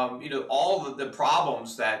 all of the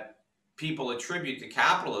problems that people attribute to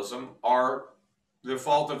capitalism are the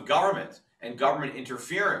fault of government and government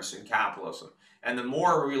interference in capitalism. And the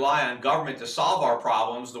more we rely on government to solve our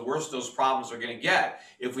problems, the worse those problems are going to get.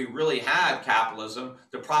 If we really had capitalism,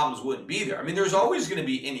 the problems wouldn't be there. I mean, there's always going to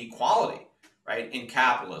be inequality, right, in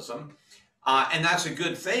capitalism. And that's a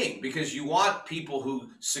good thing, because you want people who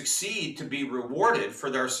succeed to be rewarded for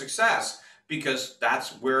their success, because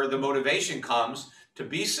that's where the motivation comes to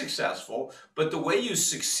be successful. But the way you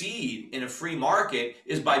succeed in a free market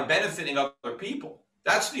is by benefiting other people.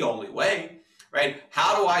 That's the only way, right?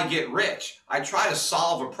 How do I get rich? I try to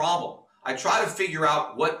solve a problem. I try to figure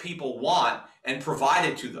out what people want and provide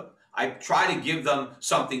it to them. I try to give them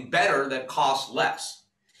something better that costs less.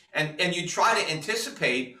 And you try to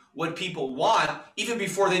anticipate what people want even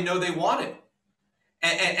before they know they want it,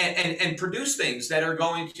 and produce things that are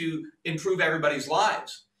going to improve everybody's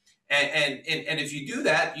lives. And if you do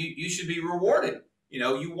that, you should be rewarded.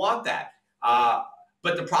 You want that.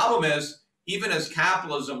 But the problem is, even as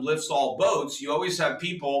capitalism lifts all boats, you always have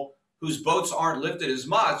people whose boats aren't lifted as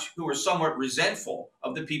much, who are somewhat resentful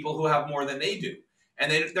of the people who have more than they do.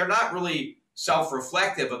 And they're not really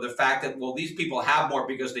self-reflective of the fact that, well, these people have more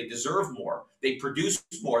because they deserve more, they produce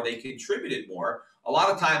more, they contributed more. A lot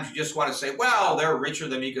of times you just want to say, well, they're richer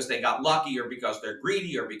than me because they got lucky, or because they're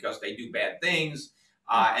greedy, or because they do bad things.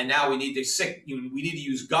 And now we need to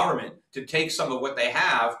use government to take some of what they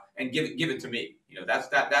have and give it to me.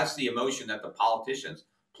 That's the emotion that the politicians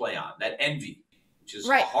play on, that envy, which is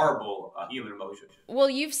right. A horrible human emotion. Well,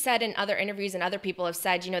 you've said in other interviews, and other people have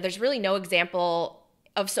said, there's really no example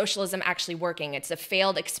of socialism actually working. It's a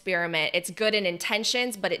failed experiment. It's good in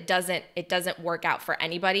intentions, but it doesn't work out for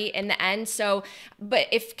anybody in the end. So, but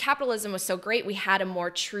if capitalism was so great, we had a more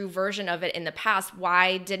true version of it in the past,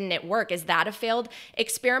 why didn't it work? Is that a failed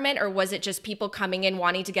experiment, or was it just people coming in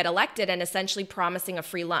wanting to get elected and essentially promising a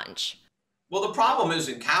free lunch? Well, the problem is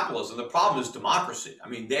in capitalism, the problem is democracy. I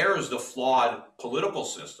mean, there is the flawed political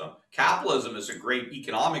system. Capitalism is a great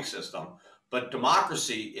economic system, but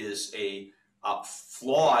democracy is a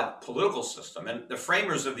flawed political system. And the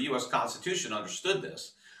framers of the U.S. Constitution understood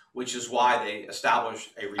this, which is why they established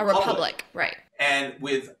a republic. A republic, right. And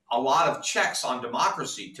with a lot of checks on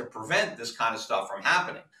democracy to prevent this kind of stuff from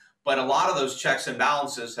happening. But a lot of those checks and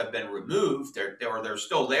balances have been removed. They're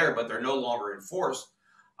still there, but they're no longer enforced,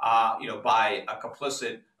 by a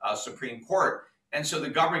complicit Supreme Court. And so the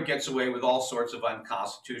government gets away with all sorts of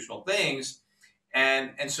unconstitutional things.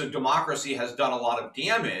 And so democracy has done a lot of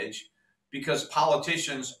damage, because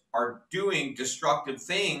politicians are doing destructive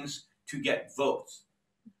things to get votes,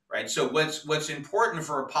 right? So what's important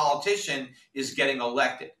for a politician is getting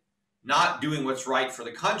elected, not doing what's right for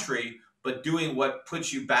the country, but doing what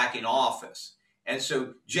puts you back in office. And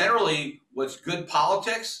so generally, what's good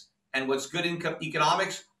politics and what's good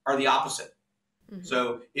economics are the opposite. Mm-hmm.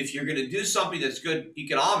 So if you're going to do something that's good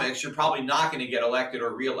economics, you're probably not going to get elected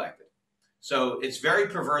or reelected. So it's very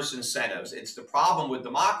perverse incentives. It's the problem with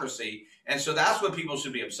democracy. And so that's what people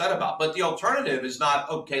should be upset about. But the alternative is not,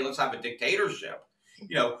 okay, let's have a dictatorship.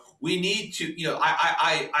 We need to,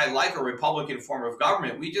 I like a Republican form of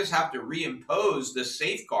government. We just have to reimpose the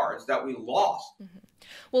safeguards that we lost. Mm-hmm.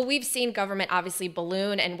 Well, we've seen government obviously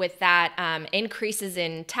balloon, and with that, increases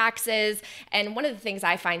in taxes. And one of the things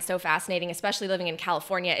I find so fascinating, especially living in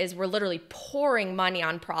California, is we're literally pouring money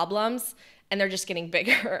on problems, and they're just getting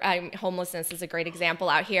bigger. Homelessness is a great example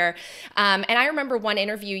out here. And I remember one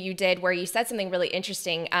interview you did where you said something really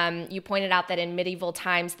interesting. You pointed out that in medieval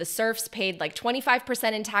times, the serfs paid like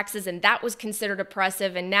 25% in taxes, and that was considered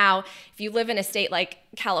oppressive. And now, if you live in a state like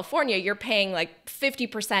California, you're paying like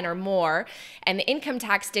 50% or more. And the income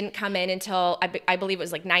tax didn't come in until, I believe it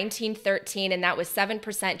was like 1913, and that was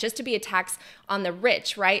 7%, just to be a tax on the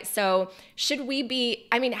rich, right? So should we be,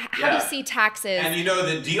 how do you see taxes? And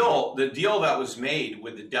the deal that was made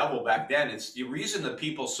with the devil back then, it's the reason the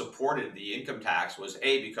people supported the income tax was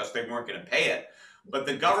because they weren't going to pay it. But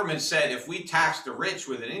the government said, if we tax the rich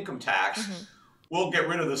with an income tax, mm-hmm. we'll get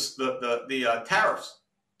rid of the tariffs,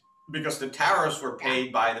 because the tariffs were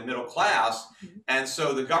paid by the middle class. Mm-hmm. And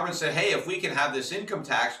so the government said, hey, if we can have this income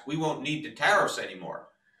tax, we won't need the tariffs anymore.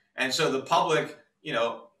 And so the public,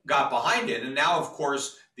 got behind it. And now, of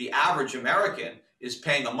course, the average American is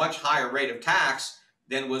paying a much higher rate of tax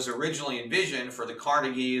than was originally envisioned for the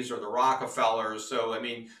Carnegies or the Rockefellers. So,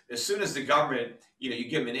 as soon as the government, you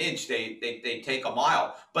give them an inch, they take a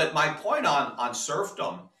mile. But my point on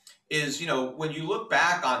serfdom is, when you look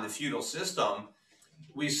back on the feudal system,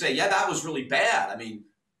 we say, yeah, that was really bad.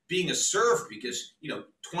 Being a serf, because,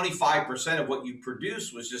 25% of what you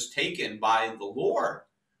produce was just taken by the Lord,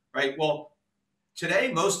 right? Well,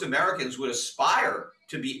 today, most Americans would aspire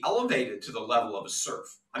to be elevated to the level of a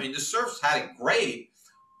serf. The serfs had it great,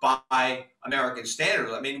 by American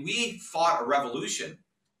standards. I mean, we fought a revolution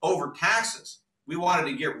over taxes. We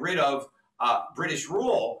wanted to get rid of British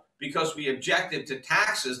rule because we objected to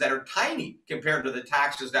taxes that are tiny compared to the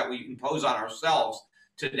taxes that we impose on ourselves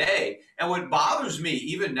today. And what bothers me,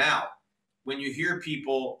 even now, when you hear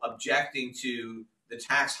people objecting to the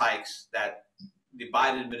tax hikes that the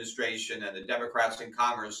Biden administration and the Democrats in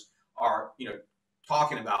Congress are,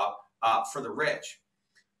 talking about for the rich.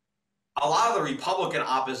 A lot of the Republican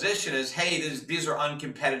opposition is, hey, these are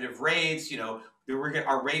uncompetitive rates.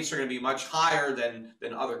 Our rates are going to be much higher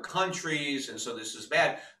than other countries, and so this is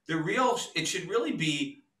bad. It should really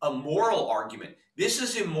be a moral argument. This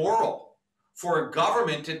is immoral for a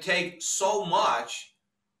government to take so much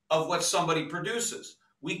of what somebody produces.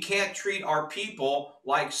 We can't treat our people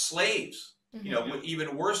like slaves,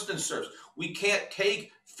 even worse than serfs. We can't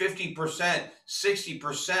take 50%,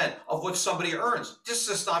 60% of what somebody earns. This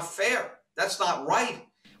is not fair. That's not right.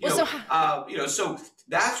 So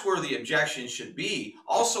that's where the objection should be.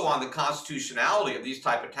 Also on the constitutionality of these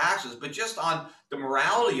type of taxes, but just on the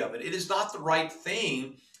morality of it. It is not the right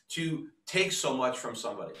thing to take so much from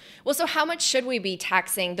somebody. Well, so how much should we be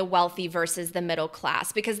taxing the wealthy versus the middle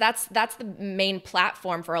class? Because that's the main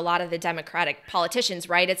platform for a lot of the Democratic politicians,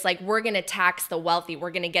 right? It's like, we're going to tax the wealthy.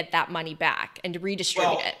 We're going to get that money back and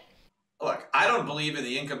redistribute it. Look, I don't believe in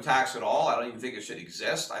the income tax at all. I don't even think it should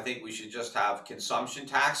exist. I think we should just have consumption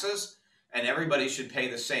taxes and everybody should pay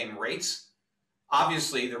the same rates.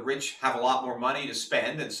 Obviously, the rich have a lot more money to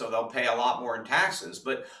spend, and so they'll pay a lot more in taxes.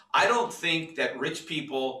 But I don't think that rich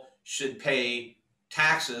people should pay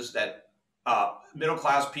taxes that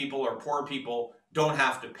middle-class people or poor people don't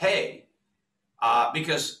have to pay,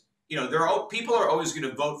 because people are always going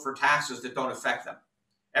to vote for taxes that don't affect them.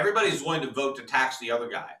 Everybody's willing to vote to tax the other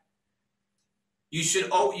guy. You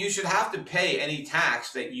should have to pay any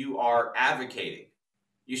tax that you are advocating.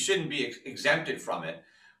 You shouldn't be exempted from it.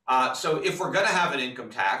 So if we're going to have an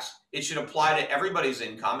income tax, it should apply to everybody's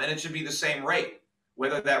income, and it should be the same rate.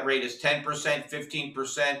 Whether that rate is 10%,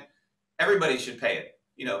 15%, everybody should pay it.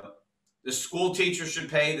 The school teacher should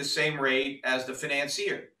pay the same rate as the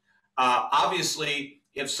financier. Obviously,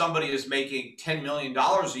 if somebody is making $10 million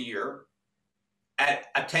a year at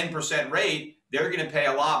a 10% rate, they're going to pay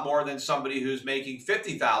a lot more than somebody who's making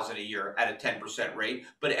 $50,000 a year at a 10% rate,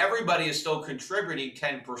 but everybody is still contributing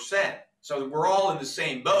 10%. So we're all in the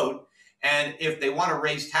same boat. And if they want to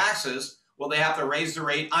raise taxes, well, they have to raise the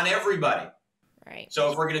rate on everybody. Right.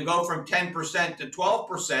 So if we're going to go from 10% to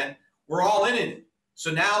 12%, we're all in it.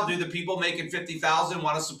 So now, do the people making $50,000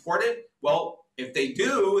 want to support it? Well, if they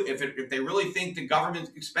do, if they really think the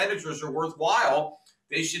government expenditures are worthwhile,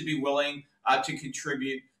 they should be willing to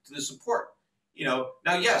contribute to the support.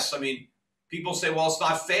 Now, yes, I mean, people say, well, it's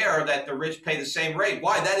not fair that the rich pay the same rate.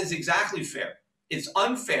 Why? That is exactly fair. It's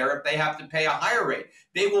unfair if they have to pay a higher rate.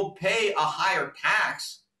 They will pay a higher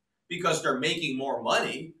tax because they're making more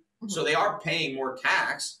money. So they are paying more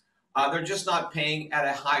tax. They're just not paying at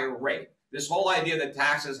a higher rate. This whole idea that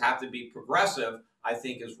taxes have to be progressive, I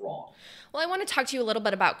think, is wrong. Well, I want to talk to you a little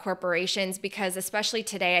bit about corporations, because especially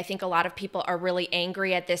today, I think a lot of people are really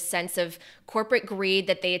angry at this sense of corporate greed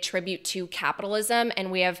that they attribute to capitalism. And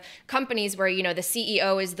we have companies where, the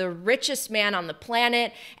CEO is the richest man on the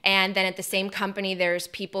planet. And then at the same company, there's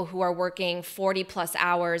people who are working 40 plus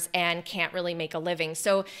hours and can't really make a living.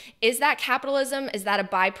 So is that capitalism? Is that a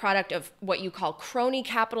byproduct of what you call crony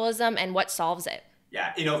capitalism, and what solves it?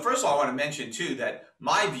 Yeah, first of all, I want to mention, too, that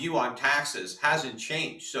my view on taxes hasn't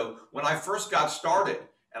changed. So when I first got started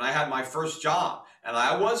and I had my first job and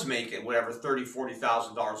I was making whatever, $30,000,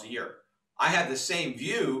 $40,000 a year, I had the same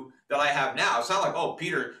view that I have now. It's not like, oh,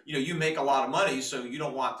 Peter, you make a lot of money, so you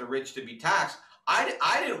don't want the rich to be taxed.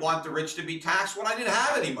 I didn't want the rich to be taxed when I didn't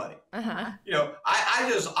have any money.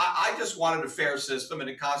 I just wanted a fair system and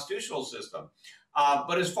a constitutional system.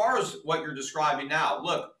 But as far as what you're describing now,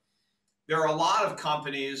 look, there are a lot of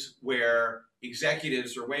companies where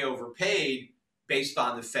executives are way overpaid based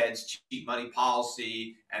on the Fed's cheap money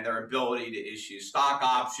policy and their ability to issue stock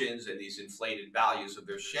options and these inflated values of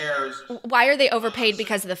their shares. Why are they overpaid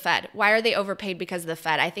because of the Fed? Why are they overpaid because of the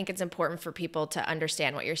Fed? I think it's important for people to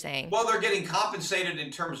understand what you're saying. Well, they're getting compensated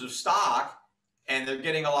in terms of stock, and they're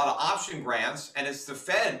getting a lot of option grants, and it's the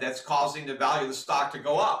Fed that's causing the value of the stock to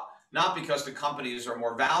go up. Not because the companies are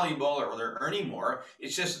more valuable or they're earning more.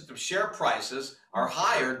 It's just that the share prices are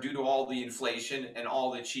higher due to all the inflation and all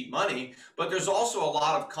the cheap money. But there's also a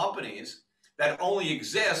lot of companies that only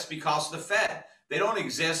exist because of the Fed. They don't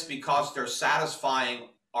exist because they're satisfying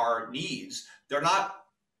our needs. They're not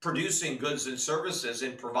producing goods and services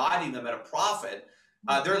and providing them at a profit.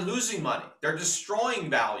 They're losing money. They're destroying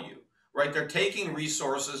value right? They're taking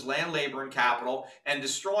resources, land, labor, and capital, and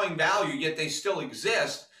destroying value, yet they still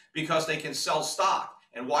exist because they can sell stock.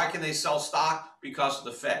 And why can they sell stock? Because of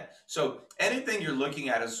the Fed. So anything you're looking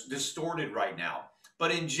at is distorted right now.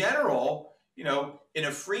 But in general, you know, in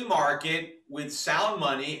a free market with sound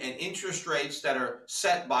money and interest rates that are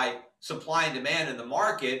set by supply and demand in the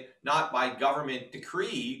market, not by government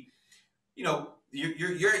decree, you know,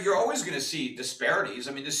 you're always going to see disparities.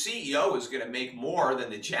 I mean, the CEO is going to make more than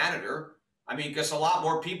the janitor. I mean, because a lot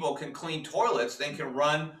more people can clean toilets than can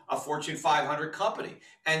run a Fortune 500 company.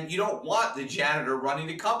 And you don't want the janitor running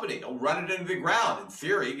the company. He'll run it into the ground. In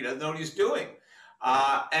theory, he doesn't know what he's doing.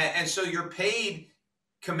 And so you're paid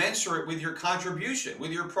commensurate with your contribution,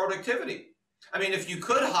 with your productivity. I mean, if you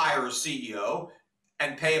could hire a CEO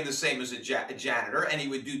and pay him the same as a janitor and he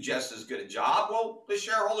would do just as good a job, well, the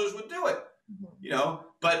shareholders would do it. You know,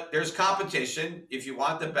 but there's competition. If you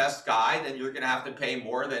want the best guy, then you're going to have to pay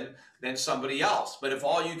more than somebody else. But if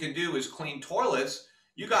all you can do is clean toilets,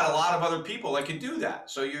 you got a lot of other people that can do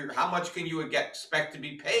that. So how much can you expect to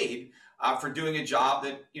be paid for doing a job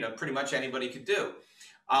that, you know, pretty much anybody could do?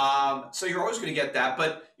 So you're always going to get that.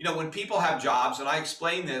 But, you know, when people have jobs, and I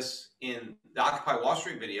explain this in the Occupy Wall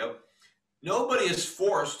Street video, nobody is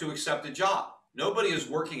forced to accept a job. Nobody is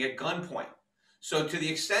working at gunpoint. So to the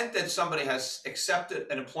extent that somebody has accepted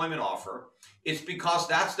an employment offer, it's because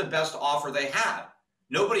that's the best offer they had.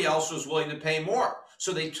 Nobody else was willing to pay more.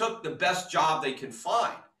 So they took the best job they could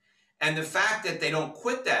find. And the fact that they don't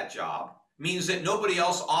quit that job means that nobody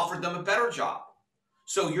else offered them a better job.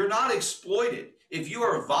 So you're not exploited. If you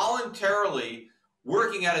are voluntarily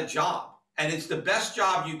working at a job and it's the best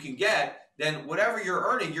job you can get, then whatever you're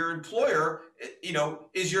earning, your employer, you know,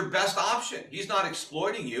 is your best option. He's not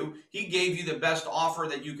exploiting you. He gave you the best offer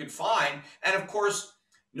that you could find. And of course,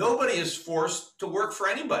 nobody is forced to work for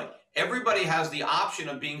anybody. Everybody has the option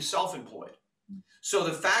of being self-employed. So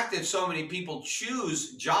the fact that so many people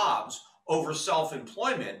choose jobs over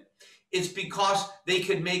self-employment is because they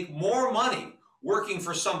can make more money working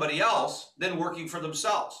for somebody else than working for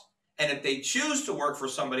themselves. And if they choose to work for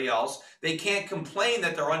somebody else, they can't complain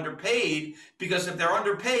that they're underpaid, because if they're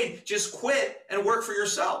underpaid, just quit and work for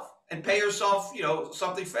yourself and pay yourself, you know,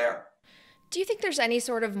 something fair. Do you think there's any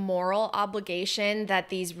sort of moral obligation that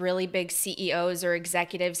these really big CEOs or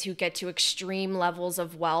executives who get to extreme levels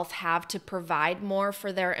of wealth have to provide more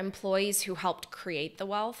for their employees who helped create the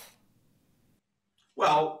wealth?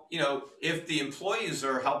 Well, you know, if the employees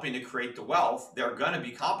are helping to create the wealth, they're going to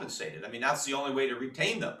be compensated. I mean, that's the only way to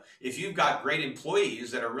retain them. If you've got great employees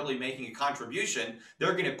that are really making a contribution,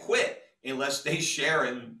 they're going to quit unless they share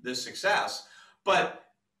in the success. But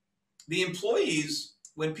the employees,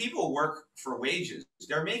 when people work for wages,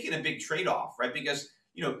 they're making a big trade-off, right? Because,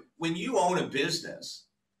 you know, when you own a business,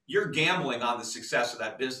 you're gambling on the success of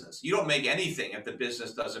that business. You don't make anything if the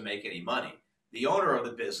business doesn't make any money. The owner of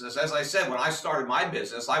the business, as I said, when I started my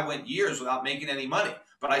business, I went years without making any money,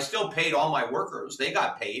 but I still paid all my workers. They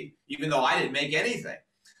got paid, even though I didn't make anything.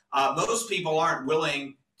 Most people aren't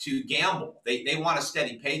willing to gamble. They want a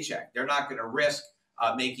steady paycheck. They're not going to risk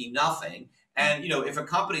making nothing. And, you know, if a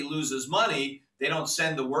company loses money, they don't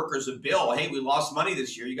send the workers a bill. Hey, we lost money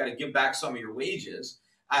this year. You got to give back some of your wages.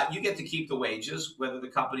 You get to keep the wages, whether the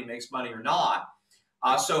company makes money or not.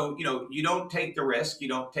 So, you know, you don't take the risk, you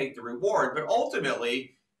don't take the reward, but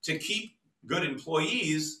ultimately to keep good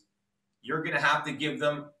employees, you're going to have to give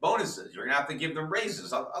them bonuses. You're going to have to give them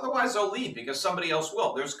raises. Otherwise, they'll leave because somebody else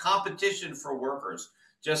will. There's competition for workers,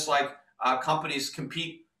 just like companies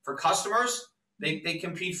compete for customers, they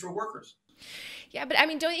compete for workers. Yeah, but I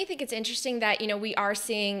mean, don't you think it's interesting that, you know, we are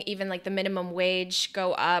seeing even like the minimum wage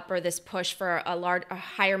go up, or this push for a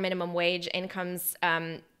higher minimum wage, incomes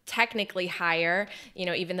technically higher, you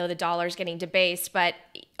know, even though the dollar is getting debased. But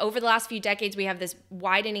over the last few decades, we have this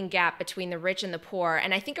widening gap between the rich and the poor.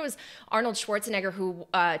 And I think it was Arnold Schwarzenegger who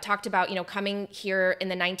talked about, you know, coming here in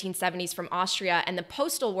the 1970s from Austria, and the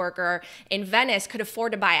postal worker in Venice could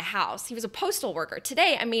afford to buy a house. He was a postal worker.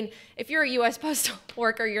 Today, I mean, if you're a U.S. postal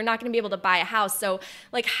worker, you're not going to be able to buy a house. So,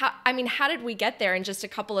 like, how did we get there in just a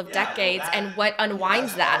couple of decades, and what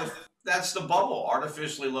unwinds that? That's the bubble.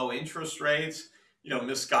 Artificially low interest rates, you know,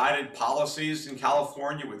 misguided policies in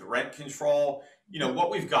California with rent control. You know,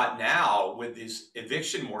 what we've got now with this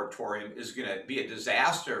eviction moratorium is going to be a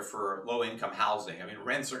disaster for low-income housing. I mean,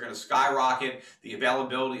 rents are going to skyrocket. The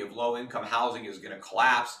availability of low-income housing is going to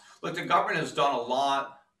collapse. Look, the government has done a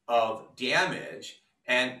lot of damage,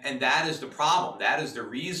 and that is the problem. That is the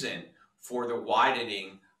reason for the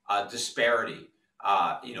widening disparity,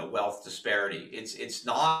 you know, wealth disparity. It's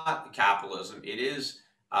not capitalism. It is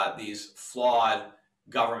these flawed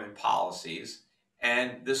government policies.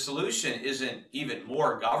 And the solution isn't even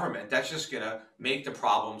more government. That's just going to make the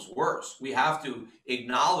problems worse. We have to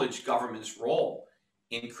acknowledge government's role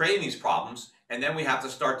in creating these problems, and then we have to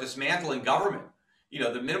start dismantling government.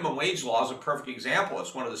 The minimum wage law is a perfect example.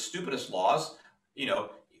 It's one of the stupidest laws.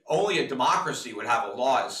 Only a democracy would have a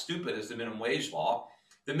law as stupid as the minimum wage law.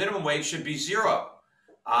 The minimum wage should be zero.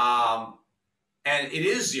 And it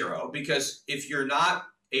is zero because if you're not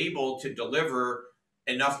able to deliver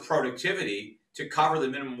enough productivity to cover the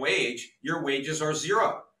minimum wage, your wages are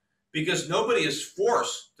zero because nobody is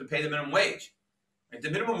forced to pay the minimum wage. And the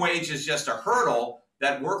minimum wage is just a hurdle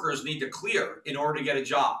that workers need to clear in order to get a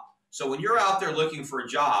job. So when you're out there looking for a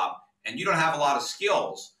job and you don't have a lot of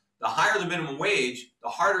skills, the higher the minimum wage, the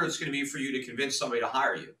harder it's going to be for you to convince somebody to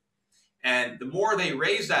hire you. And the more they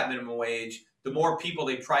raise that minimum wage, the more people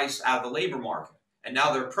they price out of the labor market. And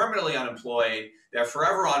now they're permanently unemployed, they're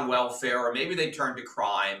forever on welfare, or maybe they turn to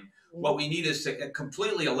crime. What we need is to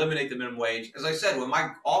completely eliminate the minimum wage. As I said, when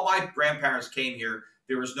all my grandparents came here,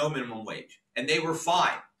 there was no minimum wage, and they were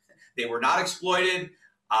fine. They were not exploited.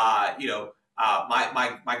 My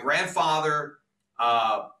grandfather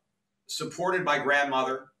supported my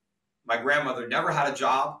grandmother. My grandmother never had a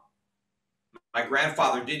job. My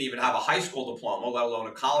grandfather didn't even have a high school diploma, let alone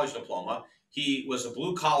a college diploma. He was a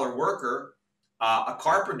blue-collar worker, a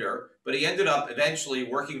carpenter, but he ended up eventually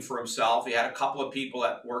working for himself. He had a couple of people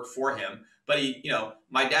that worked for him, but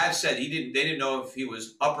my dad said they didn't know if he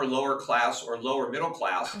was upper, lower class or lower middle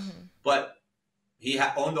class, but he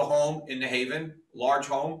owned a home in New Haven, large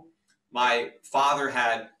home. My father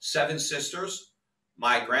had 7 sisters.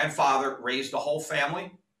 My grandfather raised the whole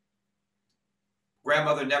family.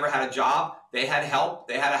 Grandmother never had a job. They had help.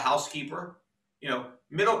 They had a housekeeper,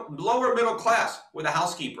 lower middle class with a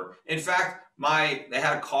housekeeper. In fact, they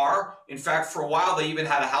had a car. In fact, for a while, they even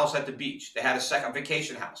had a house at the beach. They had a second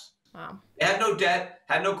vacation house. Wow. They had no debt,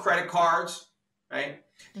 had no credit cards, right?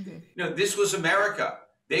 This was America.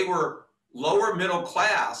 They were lower middle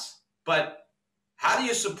class, but how do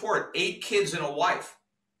you support 8 kids and a wife,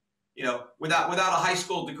 without a high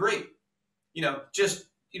school degree,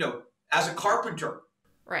 as a carpenter,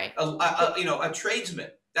 right? A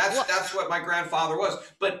tradesman. That's what my grandfather was.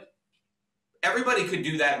 But everybody could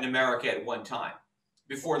do that in America at one time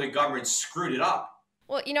before the government screwed it up.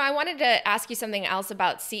 Well, I wanted to ask you something else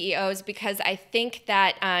about CEOs because I think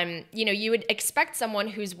that, you would expect someone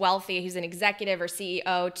who's wealthy, who's an executive or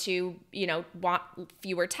CEO to, want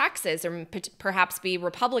fewer taxes or perhaps be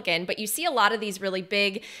Republican. But you see a lot of these really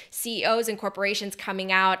big CEOs and corporations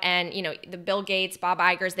coming out and, the Bill Gates, Bob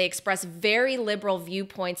Igers, they express very liberal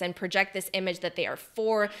viewpoints and project this image that they are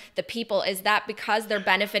for the people. Is that because they're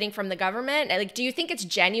benefiting from the government? Like, do you think it's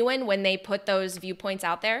genuine when they put those viewpoints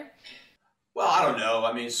out there? Well, I don't know.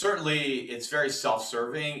 I mean, certainly it's very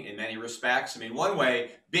self-serving in many respects. I mean, one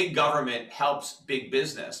way, big government helps big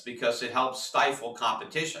business because it helps stifle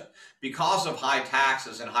competition. Because of high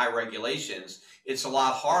taxes and high regulations, it's a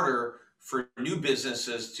lot harder for new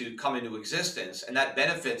businesses to come into existence, and that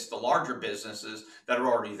benefits the larger businesses that are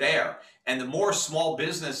already there. And the more small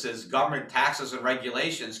businesses government taxes and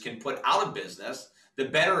regulations can put out of business, the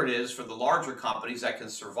better it is for the larger companies that can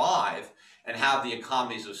survive and have the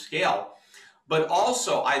economies of scale. But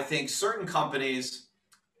also, I think certain companies,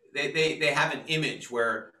 they have an image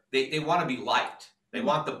where they want to be liked. They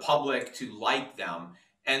want the public to like them.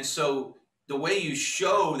 And so the way you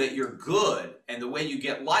show that you're good and the way you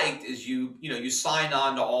get liked is you sign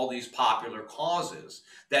on to all these popular causes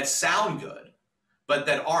that sound good, but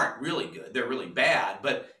that aren't really good. They're really bad.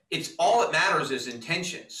 But it's all that matters is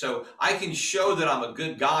intention. So I can show that I'm a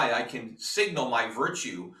good guy. I can signal my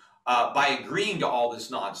virtue by agreeing to all this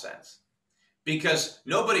nonsense. Because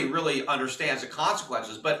nobody really understands the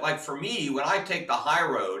consequences. But like for me, when I take the high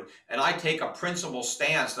road and I take a principled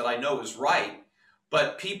stance that I know is right,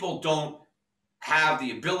 but people don't have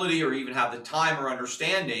the ability or even have the time or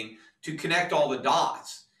understanding to connect all the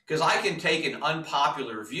dots. Because I can take an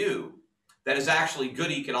unpopular view that is actually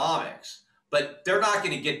good economics, but they're not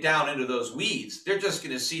going to get down into those weeds. They're just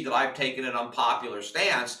going to see that I've taken an unpopular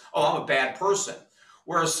stance. Oh, I'm a bad person.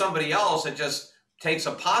 Whereas somebody else that just takes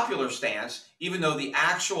a popular stance, even though the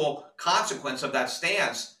actual consequence of that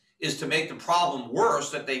stance is to make the problem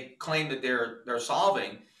worse that they claim that they're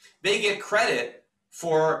solving, they get credit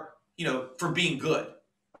for being good.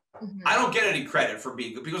 I don't get any credit for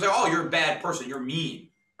being good because you're a bad person, you're mean,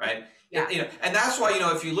 right? Yeah. And that's why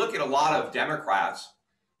if you look at a lot of Democrats,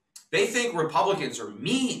 they think Republicans are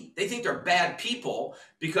mean. They think they're bad people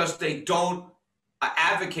because they don't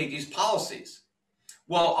advocate these policies.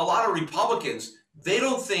 Well, a lot of Republicans, they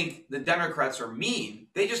don't think the Democrats are mean.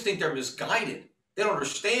 They just think they're misguided. They don't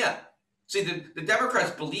understand. See, the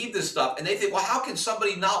Democrats believe this stuff, and they think, well, how can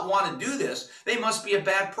somebody not want to do this? They must be a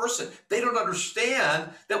bad person. They don't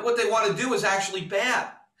understand that what they want to do is actually bad.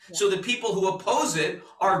 Yeah. So the people who oppose it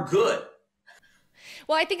are good.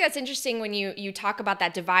 Well, I think that's interesting when you talk about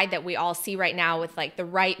that divide that we all see right now with like the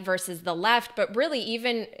right versus the left. But really,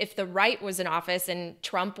 even if the right was in office and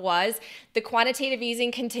Trump was, the quantitative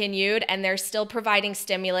easing continued and they're still providing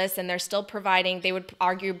stimulus and they're still providing, they would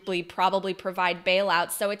arguably probably provide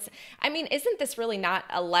bailouts. So it's, I mean, isn't this really not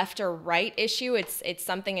a left or right issue? It's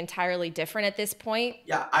something entirely different at this point.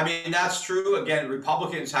 Yeah, I mean, that's true. Again,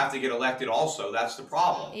 Republicans have to get elected also. That's the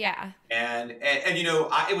problem. Yeah. And you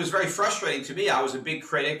know, it was very frustrating to me. I was a big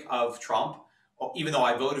critic of Trump, even though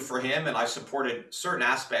I voted for him and I supported certain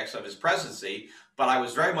aspects of his presidency, but I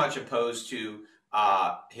was very much opposed to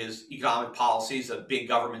his economic policies of big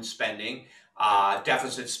government spending,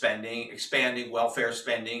 deficit spending, expanding welfare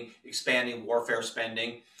spending, expanding warfare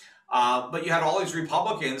spending. But you had all these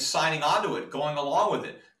Republicans signing on to it, going along with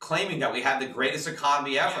it, claiming that we had the greatest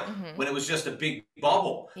economy ever when it was just a big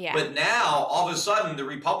bubble. Yeah. But now, all of a sudden, the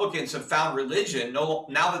Republicans have found religion now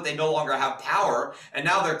that they no longer have power, and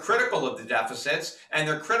now they're critical of the deficits, and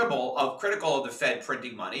they're critical of the Fed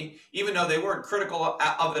printing money, even though they weren't critical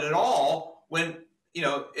of it at all when, you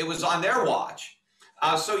know, it was on their watch.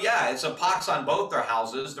 So yeah, it's a pox on both their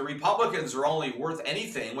houses. The Republicans are only worth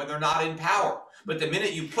anything when they're not in power. But the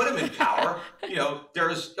minute you put them in power, you know,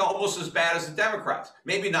 they're almost as bad as the Democrats.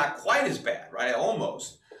 Maybe not quite as bad, right?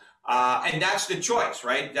 Almost. And that's the choice,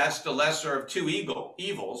 right? That's the lesser of two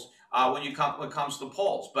evils when it comes to the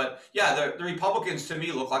polls. But yeah, the Republicans to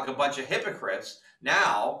me look like a bunch of hypocrites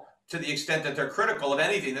now, to the extent that they're critical of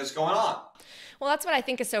anything that's going on. Well, that's what I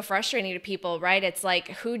think is so frustrating to people, right? It's like,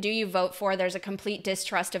 who do you vote for? There's a complete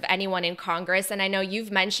distrust of anyone in Congress. And I know you've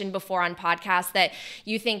mentioned before on podcasts that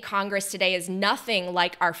you think Congress today is nothing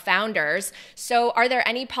like our founders. So are there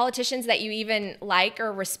any politicians that you even like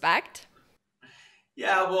or respect?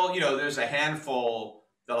 Yeah, well, you know, there's a handful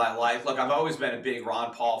that I like. Look, I've always been a big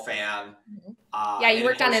Ron Paul fan. Yeah, you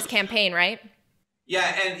worked on his campaign, right?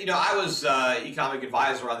 Yeah, and you know, I was economic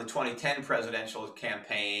advisor on the 2010 presidential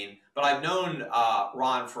campaign, but I've known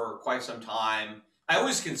Ron for quite some time. I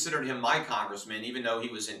always considered him my congressman, even though he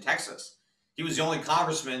was in Texas. He was the only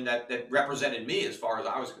congressman that represented me as far as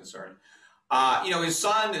I was concerned. You know, his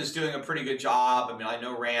son is doing a pretty good job. I mean, I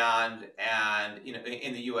know Rand, and you know,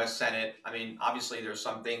 in the U.S. Senate. I mean, obviously, there's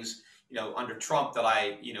some things, you know, under Trump that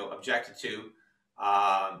I, you know, objected to.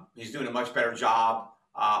 He's doing a much better job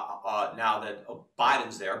now that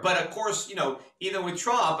Biden's there. But of course, you know, even with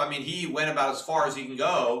Trump, I mean, he went about as far as he can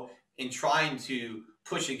go in trying to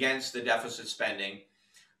push against the deficit spending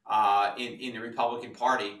in the Republican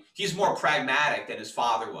Party. He's more pragmatic than his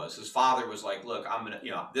father was. His father was like, look, I'm going to,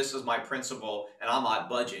 you know, this is my principle and I'm not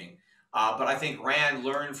budging. But I think Rand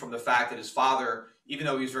learned from the fact that his father, even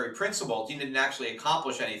though he was very principled, he didn't actually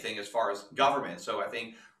accomplish anything as far as government. So I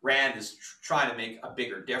think Rand is trying to make a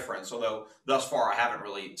bigger difference, although thus far I haven't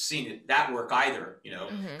really seen that work either, you know,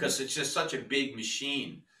 because it's just such a big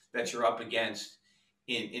machine that you're up against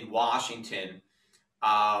in Washington.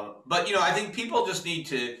 But, you know, I think people just need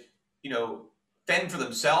to, you know, fend for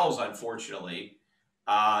themselves, unfortunately.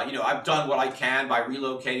 You know, I've done what I can by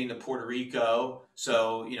relocating to Puerto Rico.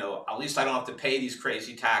 So, you know, at least I don't have to pay these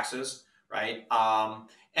crazy taxes, right?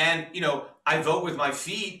 And, you know, I vote with my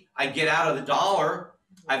feet. I get out of the dollar.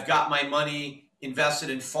 I've got my money invested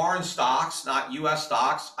in foreign stocks, not U.S.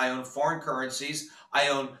 stocks. I own foreign currencies. I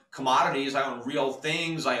own commodities. I own real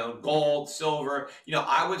things. I own gold, silver. You know,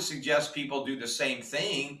 I would suggest people do the same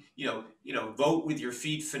thing. You know, vote with your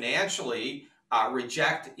feet financially.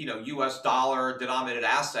 Reject, you know, U.S. dollar denominated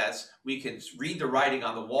assets. We can read the writing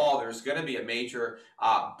on the wall. There's going to be a major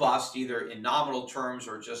bust, either in nominal terms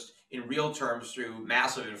or just in real terms through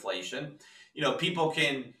massive inflation. You know, people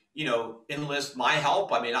can, you know, enlist my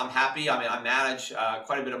help. I mean, I'm happy. I mean, I manage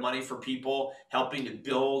quite a bit of money for people, helping to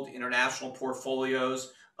build international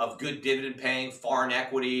portfolios of good dividend paying foreign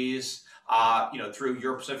equities, you know, through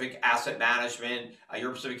Europe Pacific Asset Management,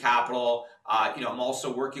 Europe Pacific Capital. You know, I'm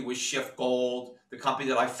also working with SchiffGold, the company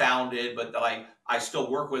that I founded, but that I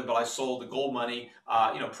still work with, but I sold the gold money,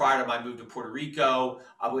 you know, prior to my move to Puerto Rico.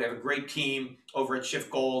 We have a great team over at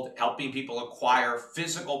SchiffGold helping people acquire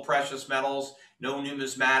physical precious metals, no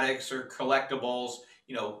numismatics or collectibles,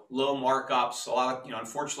 you know, low markups. A lot of, you know,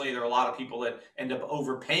 unfortunately, there are a lot of people that end up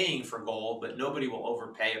overpaying for gold, but nobody will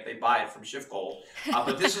overpay if they buy it from SchiffGold.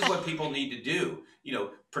 But this is what people need to do. You know,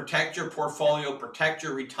 protect your portfolio, protect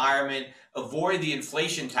your retirement, avoid the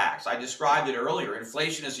inflation tax. I described it earlier.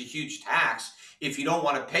 Inflation is a huge tax. If you don't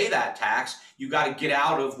want to pay that tax, you got to get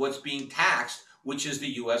out of what's being taxed, which is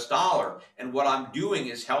the US dollar. And what I'm doing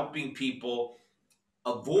is helping people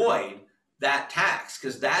avoid that tax,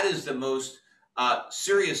 because that is the most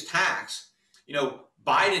serious tax. You know,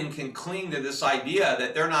 Biden can cling to this idea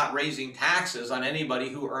that they're not raising taxes on anybody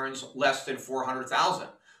who earns less than $400,000,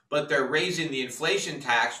 but they're raising the inflation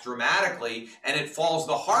tax dramatically, and it falls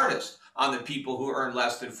the hardest on the people who earn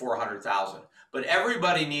less than $400,000. But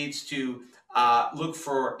everybody needs to look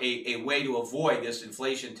for a way to avoid this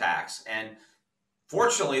inflation tax. And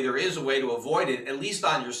fortunately, there is a way to avoid it, at least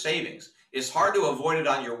on your savings. It's hard to avoid it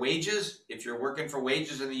on your wages if you're working for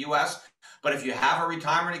wages in the US. But if you have a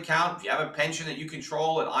retirement account, if you have a pension that you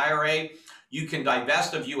control, an IRA, you can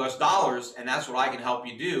divest of US dollars, and that's what I can help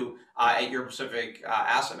you do at your Pacific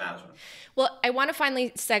Asset Management. Well, I want to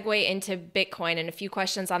finally segue into Bitcoin and a few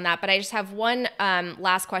questions on that, but I just have one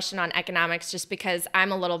last question on economics, just because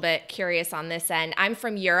I'm a little bit curious on this end. I'm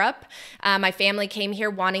from Europe. My family came here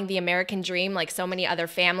wanting the American dream, like so many other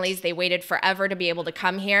families. They waited forever to be able to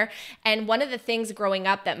come here. And one of the things growing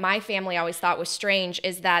up that my family always thought was strange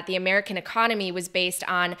is that the American economy was based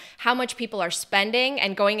on how much people are spending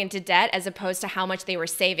and going into debt as opposed to how much they were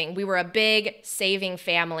saving. We were a big saving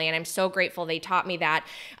family, and I'm so grateful they taught me that.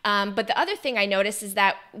 But the other thing I noticed is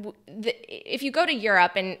that if you go to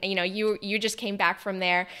Europe and you just came back from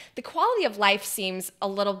there, the quality of life seems a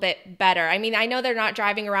little bit better. I mean, I know they're not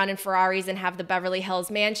driving around in Ferraris and have the Beverly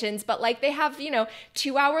Hills mansions, but like they have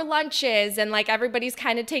 2-hour lunches, and like everybody's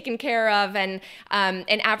kind of taken care of. And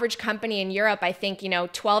an average company in Europe, I think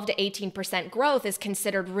 12 to 18% growth is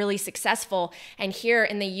considered really successful. And here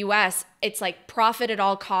in the US, it's like profit at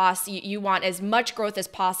all costs. You want as much growth as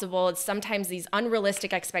possible. It's sometimes these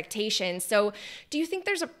unrealistic expectations. So do you think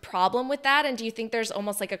there's a problem with that? And do you think there's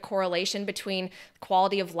almost like a correlation between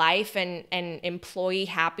quality of life and employee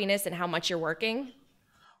happiness and how much you're working?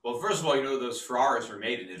 Well, first of all, those Ferraris are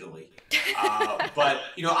made in Italy. But,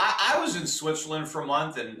 I was in Switzerland for a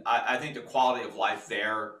month, and I think the quality of life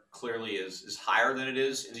there clearly is higher than it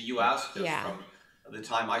is in the U.S. Yeah. From the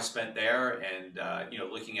time I spent there, and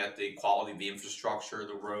looking at the quality of the infrastructure,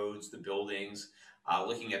 the roads, the buildings,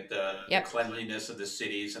 looking at the cleanliness of the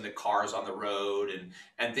cities and the cars on the road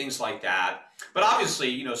and things like that. But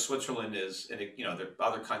obviously, Switzerland is, and there are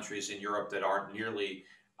other countries in Europe that aren't nearly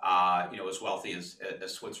as wealthy as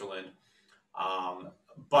Switzerland.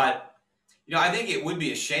 But I think it would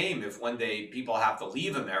be a shame if one day people have to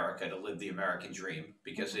leave America to live the American dream,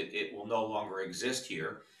 because it will no longer exist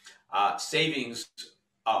here. Savings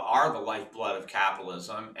are the lifeblood of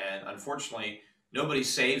capitalism, and unfortunately, nobody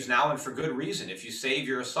saves now, and for good reason. If you save,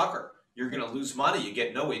 you're a sucker. You're going to lose money. You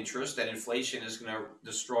get no interest, and inflation is going to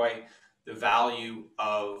destroy the value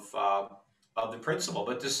of the principal.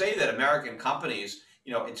 But to say that American companies,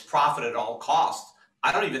 it's profit at all costs,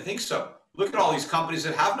 I don't even think so. Look at all these companies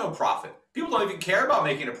that have no profit. People don't even care about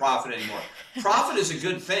making a profit anymore. Profit is a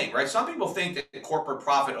good thing, right? Some people think that corporate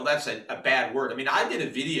profit, that's a bad word. I mean, I did a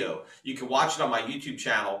video, you can watch it on my YouTube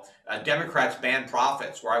channel, Democrats Ban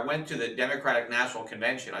Profits, where I went to the Democratic National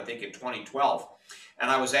Convention, I think in 2012, and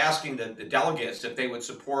I was asking the delegates if they would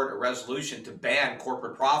support a resolution to ban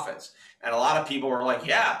corporate profits. And a lot of people were like,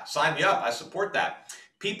 yeah, sign me up, I support that.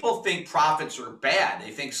 People think profits are bad.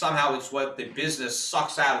 They think somehow it's what the business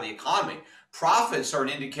sucks out of the economy. Profits are an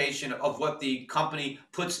indication of what the company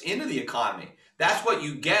puts into the economy. That's what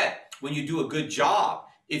you get when you do a good job.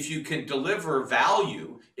 If you can deliver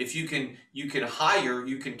value, if you can hire,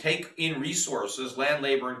 you can take in resources, land,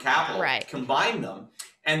 labor, and capital, right, combine them,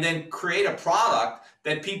 and then create a product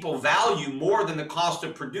that people value more than the cost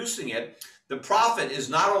of producing it. The profit is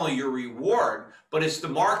not only your reward, but it's the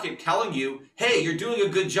market telling you, hey, you're doing a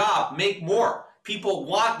good job, make more. People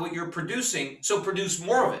want what you're producing, so produce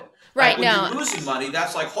more of it. Right, when you're losing money,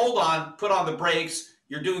 that's like, hold on, put on the brakes,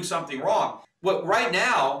 you're doing something wrong. Right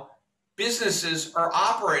now, businesses are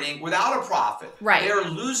operating without a profit. Right. They're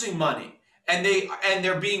losing money, and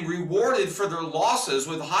they're being rewarded for their losses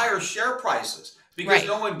with higher share prices, because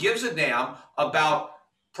no one gives a damn about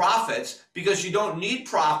profits, because you don't need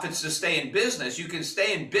profits to stay in business. You can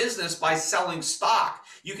stay in business by selling stock.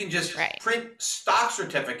 You can just print stock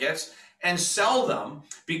certificates and sell them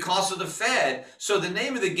because of the Fed. So the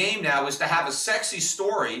name of the game now is to have a sexy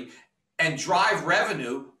story and drive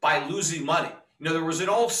revenue by losing money. There was an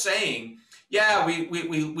old saying, yeah, we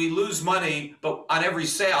lose money but on every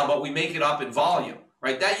sale, but we make it up in volume,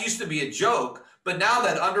 right? That used to be a joke, but now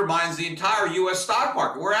that undermines the entire U.S. stock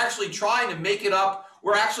market. We're actually trying to make it up.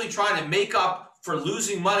 We're actually trying to make up for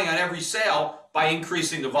losing money on every sale by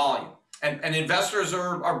increasing the volume. And investors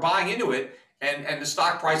are buying into it. and the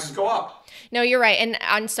stock prices go up. No, you're right. And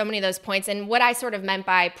on so many of those points, and what I sort of meant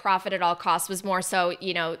by profit at all costs was more so,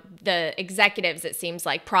 the executives, it seems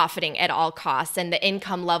like, profiting at all costs, and the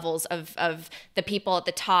income levels of the people at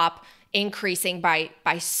the top increasing by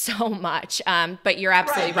so much. But you're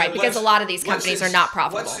absolutely right, because a lot of these companies are not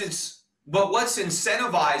profitable. But what's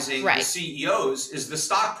incentivizing the CEOs is the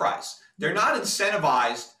stock price. They're not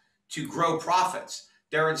incentivized to grow profits.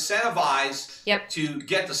 They're incentivized to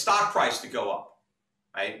get the stock price to go up,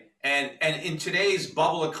 right? And in today's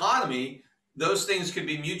bubble economy, those things could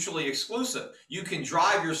be mutually exclusive. You can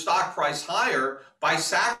drive your stock price higher by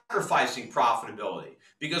sacrificing profitability,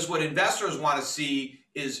 because what investors want to see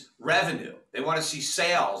is revenue. They want to see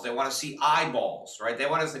sales. They want to see eyeballs, right? They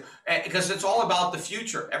want to see, because it's all about the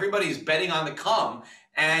future. Everybody's betting on the come,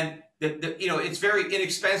 and it's very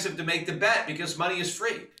inexpensive to make the bet because money is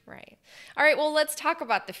free. Right. All right. Well, let's talk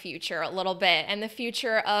about the future a little bit, and the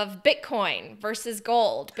future of Bitcoin versus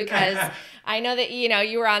gold, because I know that,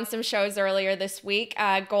 you were on some shows earlier this week,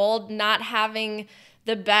 gold not having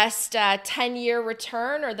the best 10-year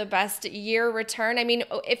return or the best year return. I mean,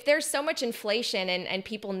 if there's so much inflation and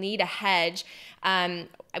people need a hedge,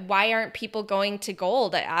 why aren't people going to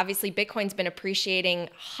gold? Obviously, Bitcoin's been appreciating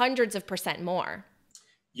hundreds of % more.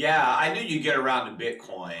 Yeah, I knew you'd get around to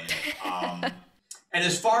Bitcoin. And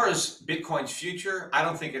as far as Bitcoin's future, I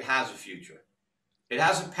don't think it has a future. It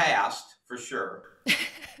has a past, for sure,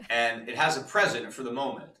 and it has a present for the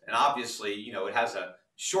moment. And obviously, it has a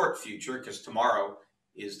short future, because tomorrow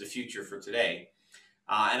is the future for today.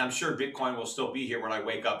 And I'm sure Bitcoin will still be here when I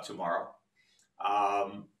wake up tomorrow.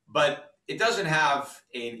 But it doesn't have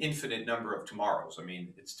an infinite number of tomorrows. I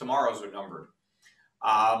mean, its tomorrows are numbered.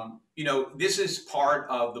 This is part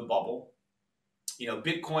of the bubble.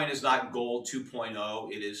 Bitcoin is not gold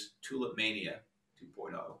 2.0. It is Tulip Mania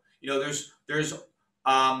 2.0. There's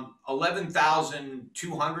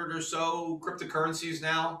 11,200 or so cryptocurrencies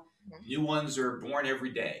now. New ones are born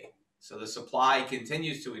every day. So the supply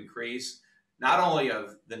continues to increase, not only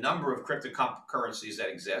of the number of cryptocurrencies that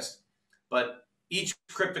exist, but each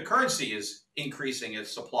cryptocurrency is increasing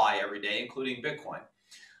its supply every day, including Bitcoin.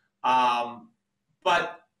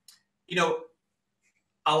 But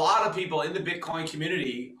a lot of people in the Bitcoin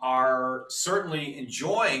community are certainly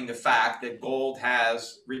enjoying the fact that gold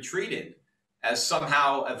has retreated as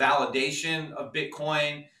somehow a validation of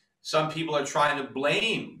Bitcoin. Some people are trying to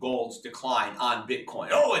blame gold's decline on Bitcoin.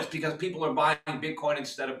 Oh, it's because people are buying Bitcoin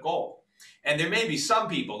instead of gold. And there may be some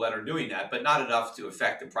people that are doing that, but not enough to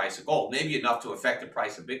affect the price of gold. Maybe enough to affect the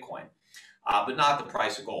price of Bitcoin, but not the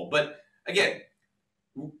price of gold. But again,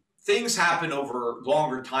 things happen over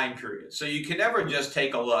longer time periods. So you can never just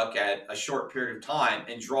take a look at a short period of time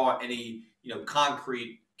and draw any,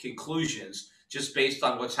 concrete conclusions just based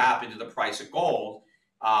on what's happened to the price of gold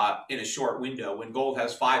in a short window, when gold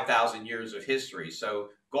has 5,000 years of history. So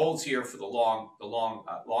gold's here for the long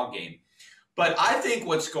game. But I think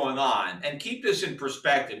what's going on, and keep this in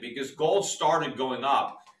perspective, because gold started going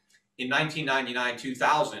up in 1999,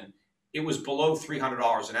 2000, it was below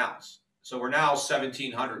 $300 an ounce. So we're now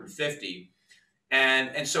 1,750.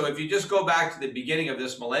 And so if you just go back to the beginning of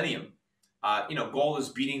this millennium, gold is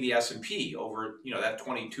beating the S&P over, that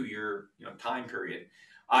 22-year, time period,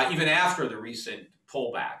 even after the recent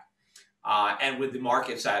pullback, and with the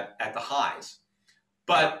markets at the highs.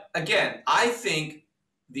 But again, I think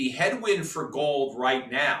the headwind for gold right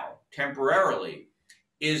now, temporarily,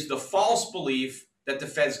 is the false belief that the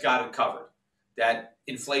Fed's got it covered, that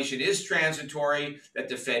inflation is transitory, that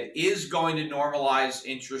the Fed is going to normalize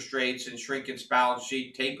interest rates and shrink its balance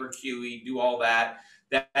sheet, taper QE, do all that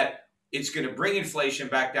it's going to bring inflation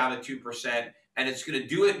back down to 2%, and it's going to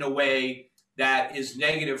do it in a way that is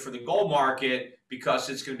negative for the gold market because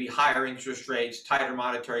it's going to be higher interest rates, tighter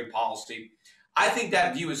monetary policy. I think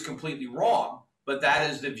that view is completely wrong, but that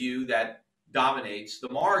is the view that dominates the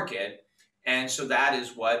market. And so that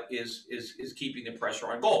is what is keeping the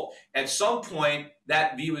pressure on gold. At some point,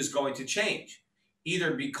 that view is going to change,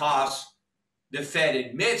 either because the Fed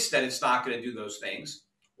admits that it's not going to do those things,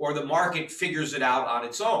 or the market figures it out on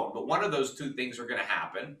its own. But one of those two things are going to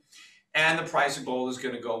happen, and the price of gold is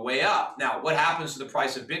going to go way up. Now, what happens to the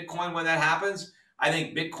price of Bitcoin when that happens? I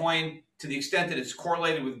think Bitcoin, to the extent that it's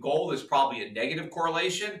correlated with gold, is probably a negative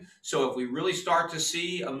correlation. So if we really start to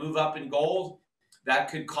see a move up in gold, that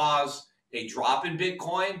could cause a drop in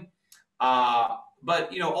Bitcoin.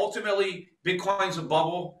 But ultimately, Bitcoin's a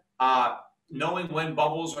bubble. Knowing when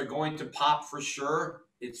bubbles are going to pop for sure,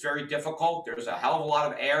 it's very difficult. There's a hell of a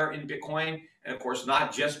lot of air in Bitcoin. And of course,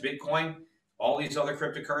 not just Bitcoin, all these other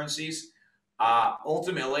cryptocurrencies.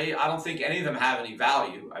 Ultimately, I don't think any of them have any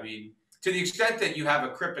value. I mean, to the extent that you have a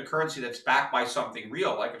cryptocurrency that's backed by something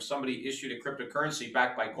real, like if somebody issued a cryptocurrency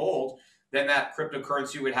backed by gold, then that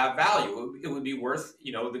cryptocurrency would have value. It would be worth,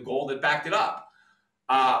 the gold that backed it up.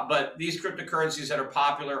 But these cryptocurrencies that are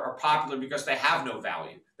popular because they have no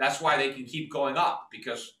value. That's why they can keep going up,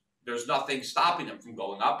 because there's nothing stopping them from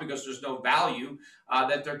going up, because there's no value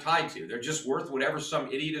that they're tied to. They're just worth whatever some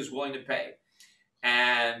idiot is willing to pay.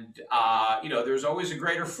 And, there's always a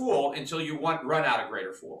greater fool until you run out of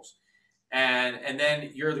greater fools. And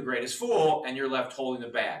then you're the greatest fool and you're left holding the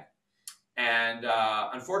bag. And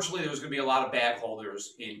unfortunately, there's going to be a lot of bag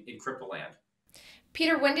holders in crypto land.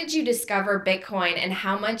 Peter, when did you discover Bitcoin and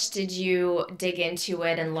how much did you dig into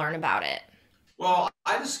it and learn about it? Well,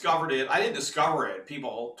 I discovered it. I didn't discover it.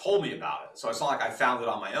 People told me about it. So it's not like I found it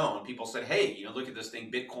on my own. People said, hey, look at this thing,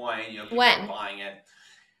 Bitcoin, people are buying it.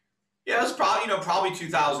 Yeah, it was probably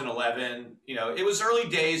 2011. It was early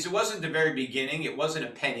days. It wasn't the very beginning. It wasn't a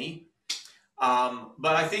penny.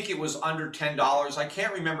 But I think it was under $10. I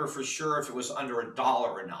can't remember for sure if it was under $1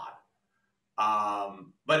 or not.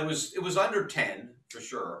 But it was under 10 for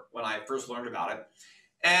sure when I first learned about it.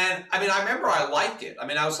 And I remember I liked it.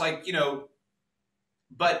 I was like,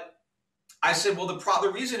 but I said, well,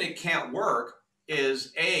 the reason it can't work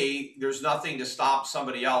is there's nothing to stop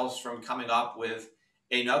somebody else from coming up with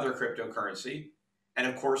another cryptocurrency. And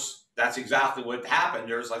of course, that's exactly what happened.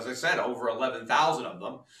 There's, as I said, over 11,000 of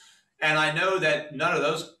them. And I know that none of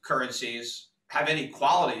those currencies have any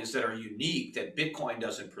qualities that are unique that Bitcoin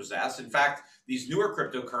doesn't possess. In fact, these newer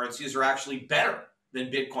cryptocurrencies are actually better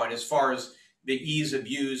than Bitcoin as far as the ease of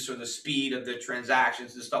use or the speed of the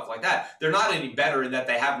transactions and stuff like that. They're not any better in that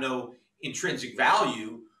they have no intrinsic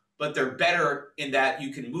value, but they're better in that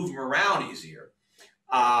you can move them around easier.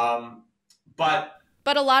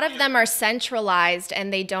 But a lot of them are centralized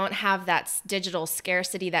and they don't have that digital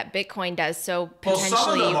scarcity that Bitcoin does. So potentially, some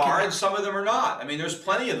of them are and some of them are not. There's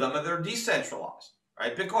plenty of them that are decentralized,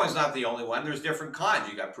 right? Bitcoin's not the only one. There's different kinds.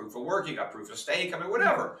 You got proof of work, you got proof of stake,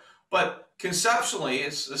 whatever. But conceptually,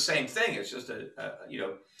 it's the same thing. It's just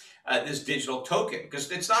this digital token, because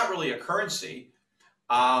it's not really a currency.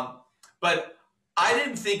 But I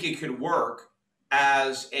didn't think it could work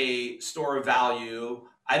as a store of value.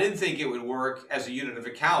 I didn't think it would work as a unit of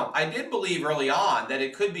account. I did believe early on that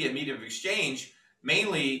it could be a medium of exchange,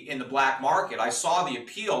 mainly in the black market. I saw the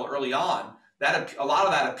appeal early on. That a lot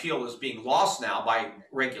of that appeal is being lost now by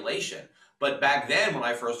regulation. But back then, when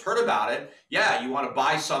I first heard about it, yeah, you want to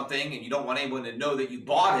buy something and you don't want anyone to know that you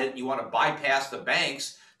bought it. You want to bypass the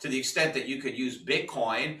banks to the extent that you could use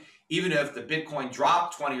Bitcoin. Even if the Bitcoin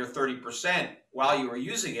dropped 20 or 30% while you were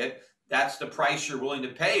using it, that's the price you're willing to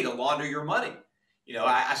pay to launder your money.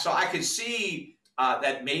 So I could see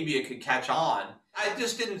that maybe it could catch on. I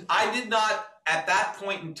did not, at that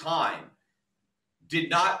point in time, did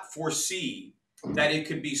not foresee that it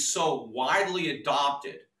could be so widely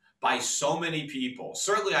adopted by so many people.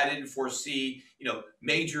 Certainly, I didn't foresee,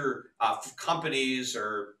 major companies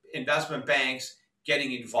or investment banks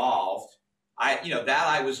getting involved.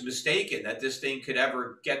 I was mistaken that this thing could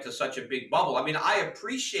ever get to such a big bubble. I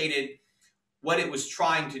appreciated what it was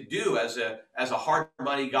trying to do as a hard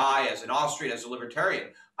money guy, as an Austrian, as a libertarian.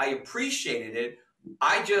 I appreciated it.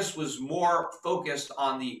 I just was more focused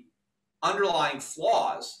on the underlying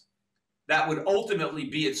flaws that would ultimately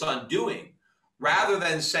be its undoing, rather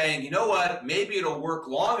than saying, you know what, maybe it'll work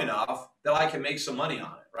long enough that I can make some money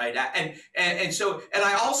on it, right? And so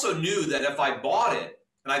I also knew that if I bought it,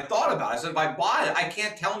 and I thought about it, I said, if I bought it, I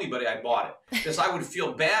can't tell anybody I bought it, because I would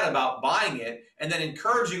feel bad about buying it and then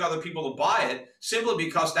encouraging other people to buy it simply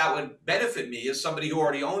because that would benefit me as somebody who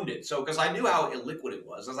already owned it. So, because I knew how illiquid it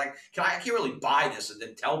was. I was like, I can't really buy this and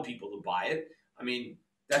then tell people to buy it.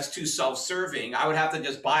 That's too self-serving. I would have to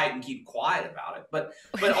just buy it and keep quiet about it. But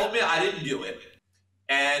ultimately, I didn't do it.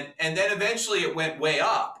 And then eventually it went way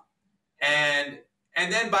up. And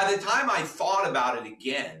then by the time I thought about it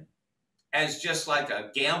again, as just like a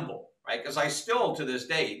gamble, right? Because I still, to this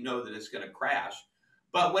day, know that it's going to crash.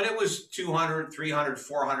 But when it was 200, 300,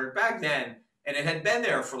 400 back then, and it had been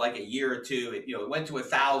there for like a year or two, it went to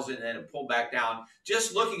 1,000 and then it pulled back down.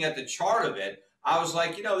 Just looking at the chart of it, I was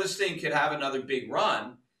like, this thing could have another big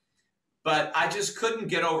run. But I just couldn't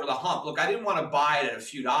get over the hump. Look, I didn't want to buy it at a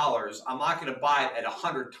few dollars. I'm not going to buy it at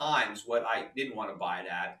 100 times what I didn't want to buy it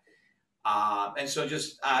at. And so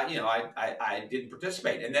just, I didn't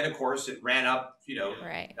participate. And then, of course, it ran up,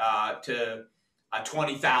 to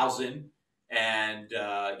 20,000. And,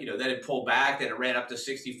 then it pulled back. Then it ran up to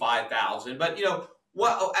 65,000. But,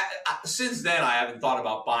 since then, I haven't thought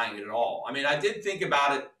about buying it at all. I did think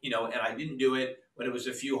about it, and I didn't do it when it was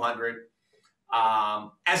a few hundred.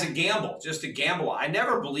 as a gamble, just a gamble. I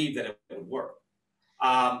never believed that it would work.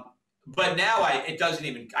 But now it doesn't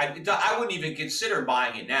even, I wouldn't even consider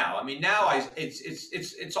buying it now. I mean, now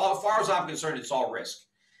it's all, as far as I'm concerned, it's all risk.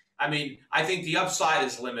 I mean, I think the upside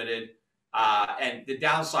is limited, and the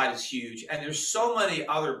downside is huge. And there's so many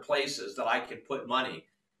other places that I could put money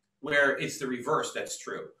where it's the reverse that's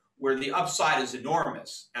true, where the upside is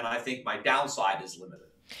enormous, and I think my downside is limited.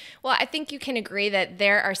 Well, I think you can agree that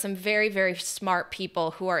there are some very, very smart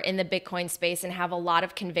people who are in the Bitcoin space and have a lot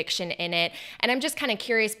of conviction in it. And I'm just kind of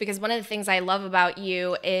curious because one of the things I love about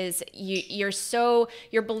you is your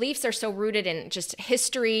beliefs are so rooted in just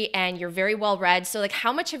history and you're very well read. So like,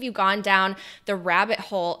 how much have you gone down the rabbit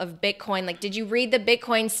hole of Bitcoin? Like, did you read the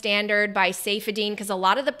Bitcoin Standard by Saifedean? Because a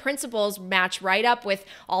lot of the principles match right up with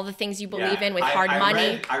all the things you believe in with hard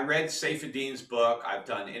money. I read Saifedean's book. I've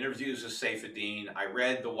done interviews with Saifedean. I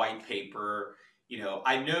read the white paper.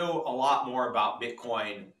 I know a lot more about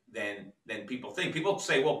Bitcoin than people think. People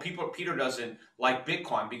say, well, Peter doesn't like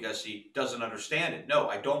Bitcoin because he doesn't understand it. No,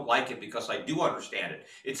 I don't like it because I do understand it.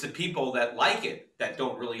 It's the people that like it that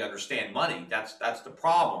don't really understand money. That's the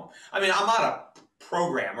problem. I mean, I'm not a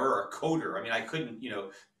programmer or a coder. I mean, I couldn't,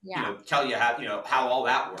 tell you how all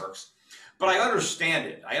that works. But I understand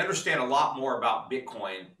it. I understand a lot more about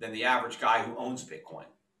Bitcoin than the average guy who owns Bitcoin.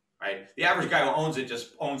 Right? The average guy who owns it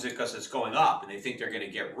just owns it because it's going up and they think they're going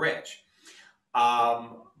to get rich.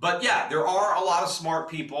 But yeah, there are a lot of smart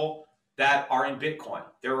people that are in Bitcoin.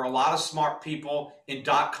 There are a lot of smart people in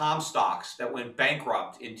 .com stocks that went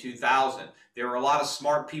bankrupt in 2000. There are a lot of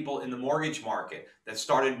smart people in the mortgage market that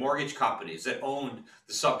started mortgage companies that owned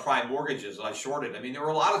the subprime mortgages that I shorted. I mean,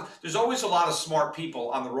 there's always a lot of smart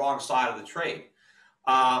people on the wrong side of the trade.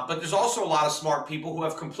 But there's also a lot of smart people who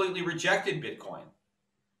have completely rejected Bitcoin.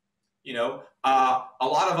 A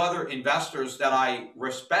lot of other investors that I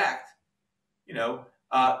respect,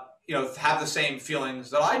 have the same feelings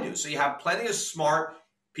that I do. So you have plenty of smart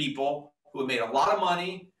people who have made a lot of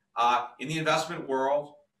money in the investment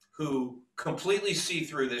world who completely see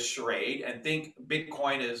through this charade and think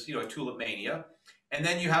Bitcoin is, a tulip mania. And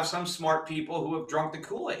then you have some smart people who have drunk the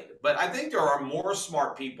Kool-Aid. But I think there are more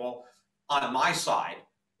smart people on my side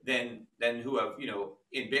than who have,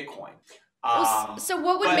 in Bitcoin. So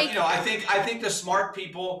what would make I think the smart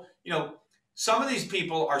people, some of these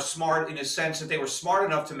people are smart in a sense that they were smart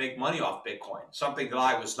enough to make money off Bitcoin, something that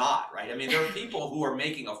I was not, right? I mean, there are people who are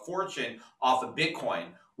making a fortune off of Bitcoin,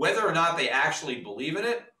 whether or not they actually believe in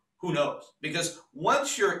it, who knows? Because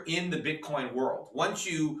once you're in the Bitcoin world, once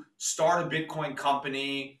you start a Bitcoin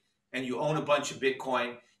company and you own a bunch of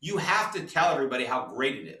Bitcoin, you have to tell everybody how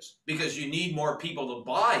great it is because you need more people to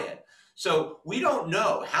buy it. So we don't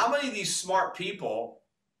know how many of these smart people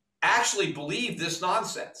actually believe this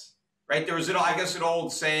nonsense, right? There was, I guess, an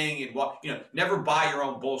old saying, never buy your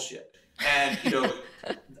own bullshit. And,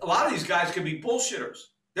 a lot of these guys could be bullshitters.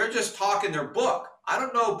 They're just talking their book. I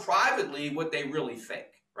don't know privately what they really think,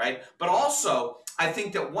 right? But also, I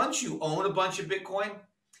think that once you own a bunch of Bitcoin,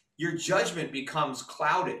 your judgment becomes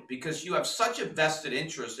clouded because you have such a vested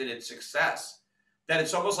interest in its success that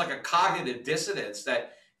it's almost like a cognitive dissonance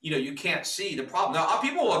that you can't see the problem. Now,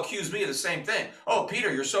 people will accuse me of the same thing. Oh,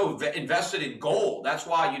 Peter, you're so invested in gold. That's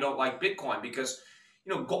why you don't like Bitcoin because,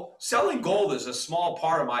 selling gold is a small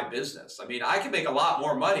part of my business. I mean, I can make a lot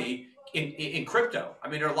more money in crypto. I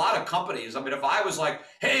mean, there are a lot of companies. I mean, if I was like,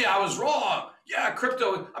 hey, I was wrong. Yeah,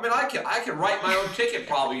 crypto. I mean, I can write my own ticket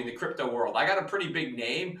probably in the crypto world. I got a pretty big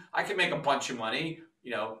name. I can make a bunch of money,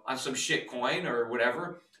 on some shit coin or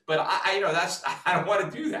whatever. But I don't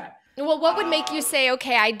want to do that. Well, what would make you say,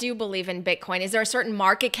 okay, I do believe in Bitcoin? Is there a certain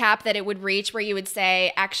market cap that it would reach where you would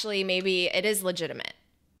say, actually, maybe it is legitimate?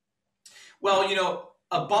 Well,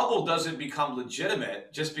 a bubble doesn't become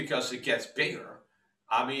legitimate just because it gets bigger.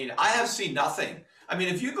 I mean, I have seen nothing. I mean,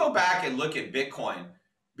 if you go back and look at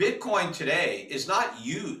Bitcoin today is not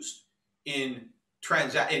used in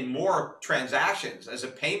more transactions as a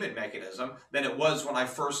payment mechanism than it was when I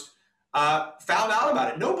first found out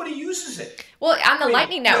about it. Nobody uses it. Well, on the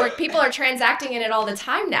Lightning Network, people are transacting in it all the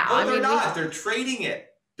time now. No, they're not. They're trading it.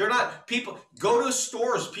 They're not. People go to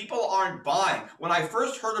stores. People aren't buying. When I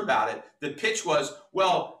first heard about it, the pitch was,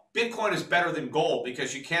 well, Bitcoin is better than gold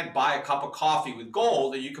because you can't buy a cup of coffee with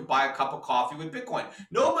gold and you can buy a cup of coffee with Bitcoin.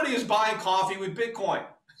 Nobody is buying coffee with Bitcoin.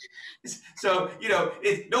 So,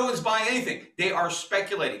 no one's buying anything. They are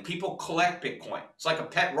speculating. People collect Bitcoin. It's like a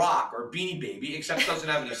pet rock or Beanie Baby, except it doesn't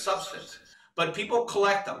have any substance. But people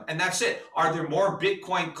collect them, and that's it. Are there more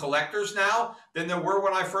Bitcoin collectors now than there were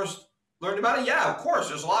when I first learned about it? Yeah, of course.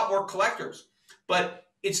 There's a lot more collectors. But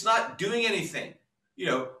it's not doing anything.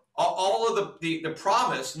 all of the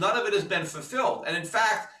promise, none of it has been fulfilled. And in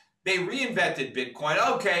fact, they reinvented Bitcoin.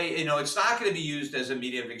 Okay, it's not going to be used as a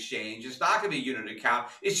medium of exchange. It's not going to be a unit account.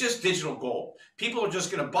 It's just digital gold. People are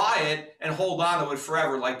just going to buy it and hold on to it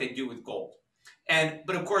forever like they do with gold.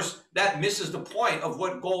 But of course, that misses the point of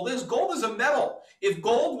what gold is. Gold is a metal. If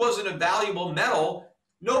gold wasn't a valuable metal,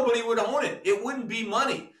 nobody would own it. It wouldn't be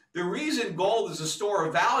money. The reason gold is a store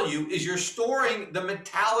of value is you're storing the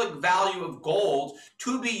metallic value of gold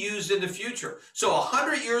to be used in the future. So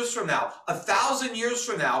 100 years from now, 1,000 years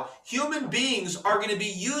from now, human beings are going to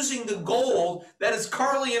be using the gold that is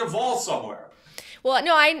currently in a vault somewhere. Well,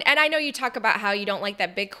 no, I know you talk about how you don't like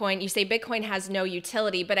that Bitcoin. You say Bitcoin has no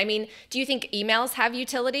utility, but I mean, do you think emails have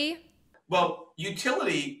utility? Well,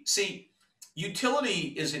 utility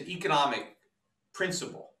is an economic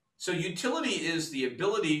principle. So utility is the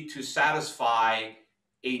ability to satisfy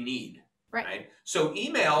a need, right? So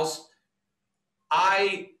emails,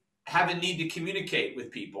 I have a need to communicate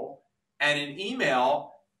with people, and an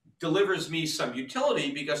email delivers me some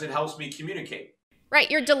utility because it helps me communicate.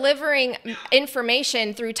 Right, you're delivering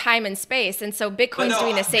information through time and space, and so Bitcoin's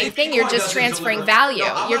doing the same thing. You're just transferring value.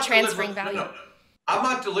 You're transferring value. No. I'm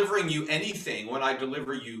not delivering you anything when I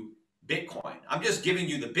deliver you Bitcoin. I'm just giving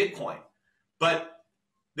you the Bitcoin. But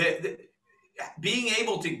being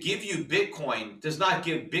able to give you Bitcoin does not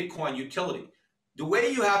give Bitcoin utility. The way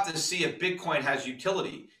you have to see if Bitcoin has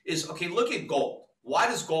utility is, okay, look at gold. Why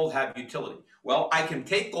does gold have utility? Well, I can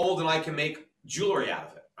take gold and I can make jewelry out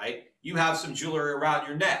of it, right? You have some jewelry around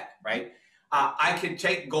your neck, right? I can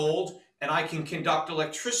take gold and I can conduct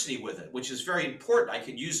electricity with it, which is very important. I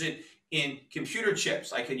can use it in computer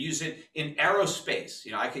chips. I can use it in aerospace.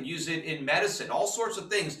 I can use it in medicine, all sorts of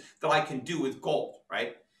things that I can do with gold,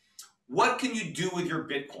 right? What can you do with your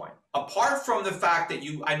Bitcoin? Apart from the fact that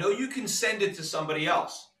I know you can send it to somebody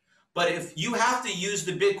else, but if you have to use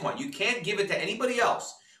the Bitcoin, you can't give it to anybody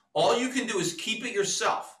else. All you can do is keep it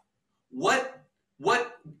yourself. What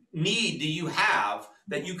need do you have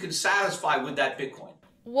that you can satisfy with that Bitcoin?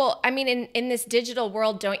 Well, I mean, in this digital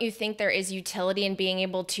world, don't you think there is utility in being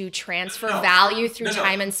able to transfer value through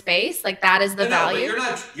time and space? Like that is the value.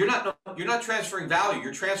 You're not transferring value.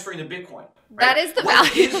 You're transferring the Bitcoin. Right? That is the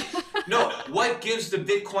value. What gives the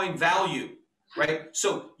Bitcoin value? Right.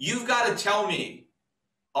 So you've got to tell me,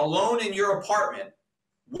 alone in your apartment,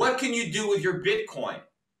 what can you do with your Bitcoin?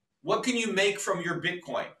 What can you make from your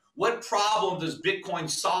Bitcoin? What problem does Bitcoin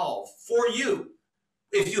solve for you?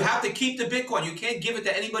 If you have to keep the Bitcoin, you can't give it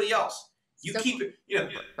to anybody else. Keep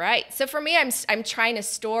it, Right. So for me, I'm trying to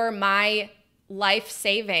store my life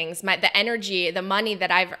savings, the energy, the money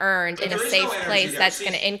that I've earned in a safe place that's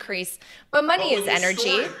going to increase. But money is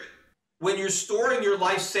energy. When you're storing your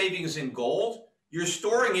life savings in gold, you're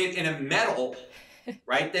storing it in a metal,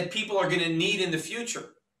 right, that people are going to need in the future.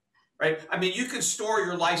 Right? I mean, you could store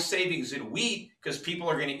your life savings in wheat because people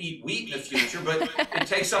are going to eat wheat in the future, but it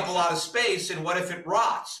takes up a lot of space. And what if it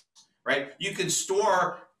rots? Right? You can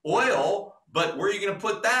store oil, but where are you going to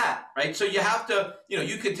put that? Right? So you have to,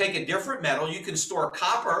 you can take a different metal. You can store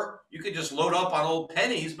copper. You can just load up on old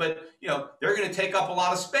pennies, but, they're going to take up a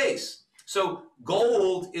lot of space. So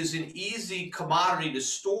gold is an easy commodity to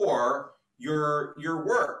store your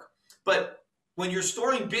work. But when you're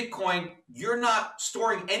storing Bitcoin, you're not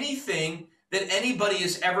storing anything that anybody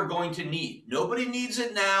is ever going to need. Nobody needs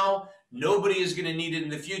it now. Nobody is going to need it in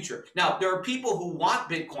the future. Now, there are people who want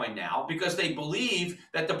Bitcoin now because they believe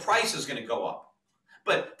that the price is going to go up.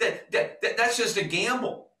 But that's just a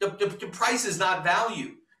gamble. The price is not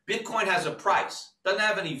value. Bitcoin has a price. Doesn't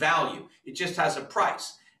have any value. It just has a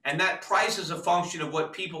price. And that price is a function of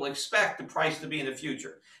what people expect the price to be in the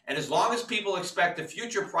future. And as long as people expect the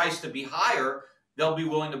future price to be higher, they'll be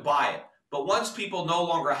willing to buy it. But once people no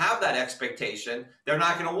longer have that expectation, they're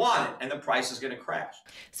not going to want it, and the price is going to crash.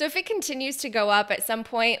 So if it continues to go up at some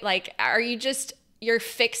point, like, you're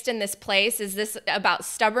fixed in this place? Is this about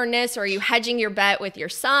stubbornness, or are you hedging your bet with your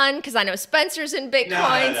son? Because I know Spencer's in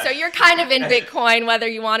Bitcoin, so you're kind of in Bitcoin whether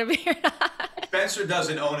you want to be or not. Spencer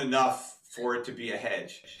doesn't own enough for it to be a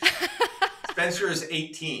hedge. Spencer is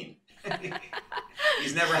 18.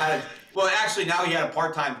 He's never had well, actually, now he had a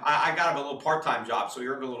part-time. I got him a little part-time job, so he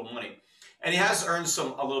earned a little money. And he has earned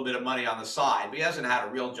a little bit of money on the side, but he hasn't had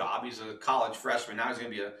a real job. He's a college freshman. Now he's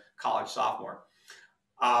going to be a college sophomore.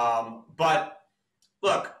 But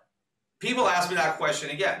look, people ask me that question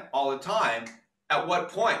again all the time. At what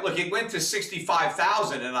point? Look, it went to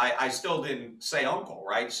 65,000, and I still didn't say uncle,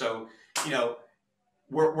 right? So,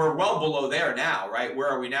 we're well below there now, right? Where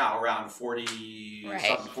are we now? Around 40, right,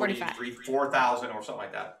 something, 43, 4,000 or something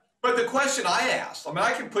like that. But the question I asked,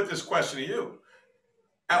 I can put this question to you.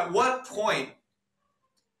 At what point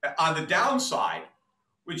on the downside,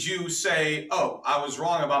 would you say, oh, I was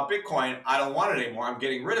wrong about Bitcoin. I don't want it anymore. I'm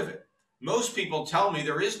getting rid of it. Most people tell me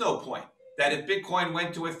there is no point, that if Bitcoin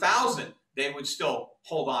went to 1,000, they would still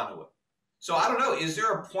hold on to it. So I don't know. Is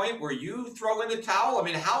there a point where you throw in the towel? I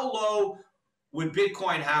mean, how low would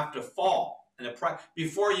Bitcoin have to fall and the price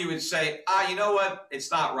before you would say, you know what?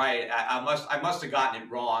 It's not right. I must have gotten it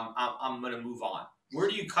wrong. I'm going to move on. Where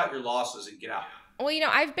do you cut your losses and get out? Well,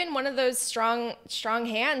 I've been one of those strong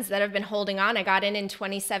hands that have been holding on. I got in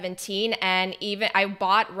 2017, and even I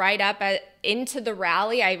bought right up into the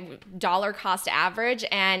rally. I dollar cost average,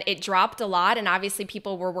 and it dropped a lot. And obviously,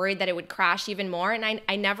 people were worried that it would crash even more. And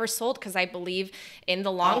I never sold because I believe in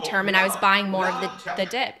the long term, and I was buying more of the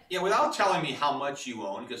dip. Yeah, without telling me how much you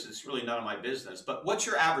own, because it's really none of my business. But what's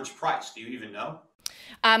your average price? Do you even know?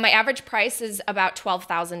 My average price is about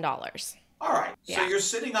 $12,000. All right. Yeah. So you're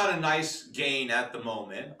sitting on a nice gain at the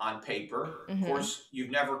moment on paper. Of course, you've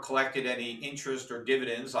never collected any interest or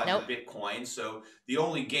dividends on your Bitcoin. So the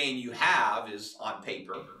only gain you have is on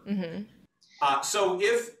paper. So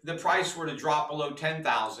if the price were to drop below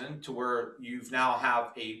 10,000 to where you've now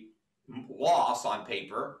have a loss on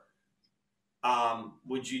paper,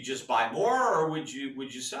 would you just buy more, or would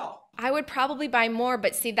you sell? I would probably buy more,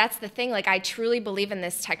 but see, that's the thing. Like, I truly believe in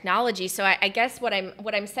this technology. So I guess what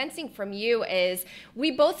I'm sensing from you is we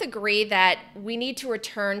both agree that we need to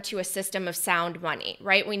return to a system of sound money,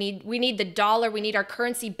 right? We need the dollar. We need our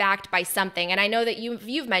currency backed by something. And I know that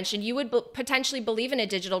you've mentioned you would potentially believe in a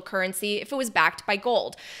digital currency if it was backed by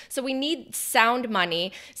gold. So we need sound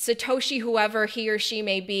money. Satoshi, whoever he or she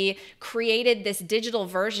may be, created this digital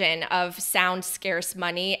version of sound scarce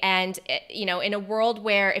money. And in a world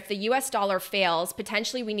where if the US dollar fails,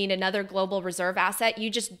 potentially we need another global reserve asset.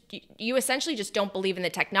 You essentially just don't believe in the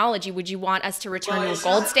technology. Would you want us to return to a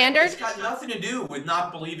gold standard? It's got nothing to do with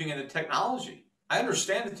not believing in the technology. I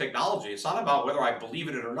understand the technology. It's not about whether I believe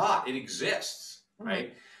in it or not. It exists,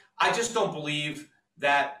 right? I just don't believe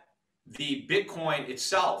that the Bitcoin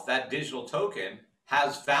itself, that digital token,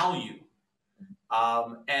 has value.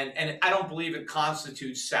 And I don't believe it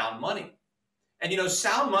constitutes sound money. And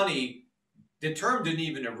sound money, the term didn't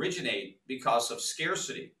even originate because of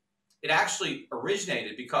scarcity. It actually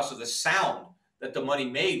originated because of the sound that the money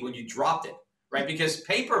made when you dropped it, right? Because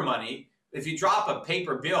paper money, if you drop a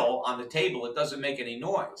paper bill on the table, it doesn't make any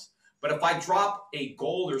noise. But if I drop a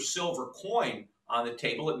gold or silver coin on the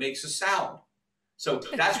table, it makes a sound. So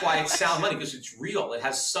that's why it's sound money, because it's real. It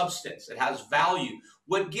has substance. It has value.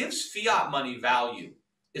 What gives fiat money value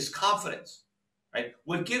is confidence, right?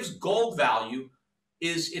 What gives gold value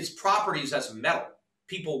is its properties as a metal.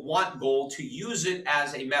 People want gold to use it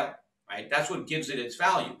as a metal, right? That's what gives it its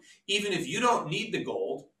value. Even if you don't need the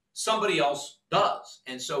gold, somebody else does.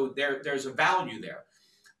 And so there's a value there.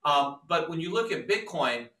 But when you look at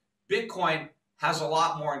Bitcoin, Bitcoin has a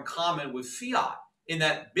lot more in common with fiat in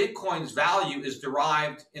that Bitcoin's value is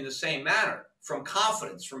derived in the same manner from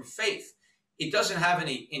confidence, from faith. It doesn't have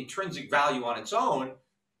any intrinsic value on its own.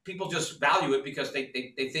 People just value it because they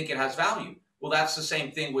think it has value. Well, that's the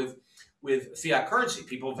same thing with fiat currency.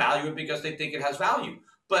 People value it because they think it has value.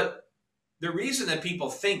 But the reason that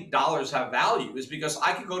people think dollars have value is because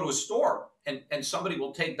I could go to a store and somebody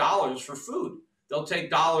will take dollars for food. They'll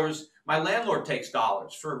take dollars. My landlord takes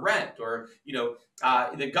dollars for rent, or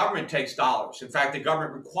the government takes dollars. In fact, the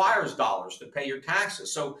government requires dollars to pay your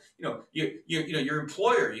taxes. So your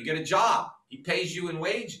employer, you get a job. He pays you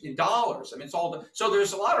in dollars. I mean, so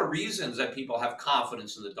there's a lot of reasons that people have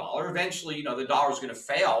confidence in the dollar. Eventually, the dollar is going to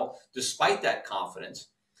fail despite that confidence.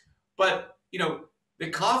 But, the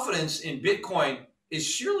confidence in Bitcoin is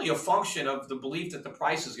surely a function of the belief that the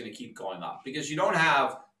price is going to keep going up, because you don't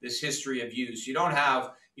have this history of use. You don't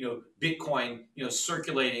have, Bitcoin,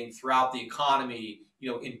 circulating throughout the economy,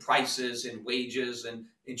 in prices and wages and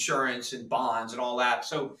insurance and bonds and all that.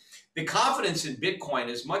 So the confidence in Bitcoin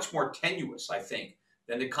is much more tenuous, I think,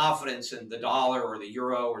 than the confidence in the dollar or the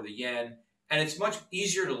euro or the yen. And it's much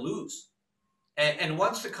easier to lose. And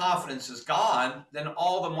once the confidence is gone, then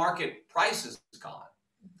all the market price is gone.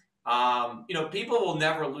 People will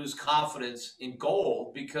never lose confidence in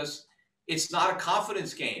gold because it's not a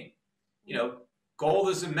confidence game. Gold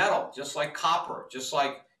is a metal, just like copper, just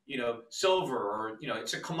like, silver, or,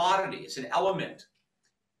 it's a commodity, it's an element.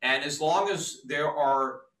 And as long as there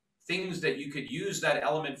are things that you could use that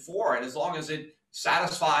element for, and as long as it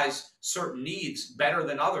satisfies certain needs better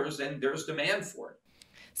than others, then there's demand for it.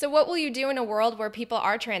 So what will you do in a world where people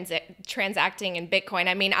are transacting in Bitcoin?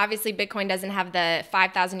 I mean, obviously Bitcoin doesn't have the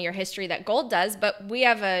 5,000-year history that gold does, but we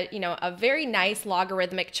have a very nice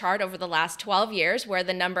logarithmic chart over the last 12 years where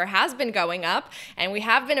the number has been going up and we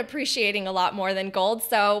have been appreciating a lot more than gold.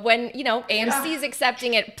 So when, AMC is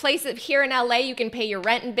accepting it, places here in LA, you can pay your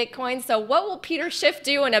rent in Bitcoin. So what will Peter Schiff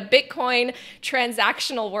do in a Bitcoin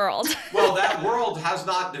transactional world? Well, that world has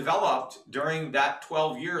not developed during that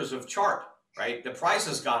 12 years of chart. Right? The price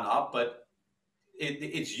has gone up, but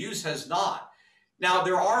its use has not. Now,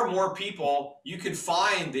 there are more people. You can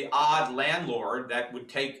find the odd landlord that would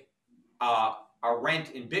take a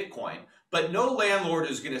rent in Bitcoin, but no landlord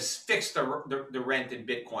is going to fix the rent in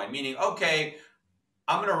Bitcoin, meaning, okay,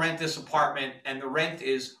 I'm going to rent this apartment and the rent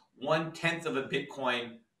is 1/10 of a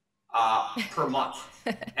Bitcoin per month.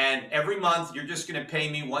 And every month you're just going to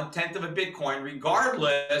pay me 1/10 of a Bitcoin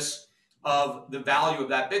regardless of the value of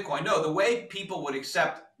that Bitcoin. No, the way people would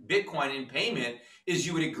accept Bitcoin in payment is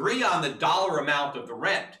you would agree on the dollar amount of the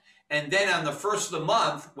rent. And then on the first of the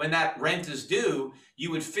month, when that rent is due,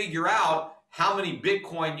 you would figure out how many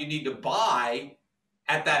Bitcoin you need to buy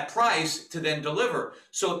at that price to then deliver.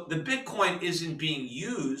 So the Bitcoin isn't being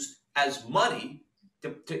used as money.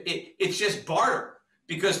 It's just barter,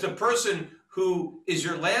 because the person who is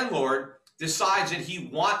your landlord decides that he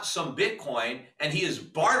wants some Bitcoin and he is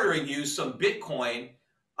bartering you some Bitcoin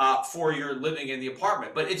for your living in the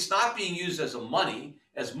apartment. But it's not being used as money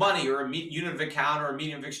or a unit of account or a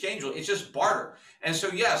medium of exchange. It's just barter. And so,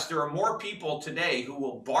 yes, there are more people today who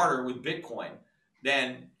will barter with Bitcoin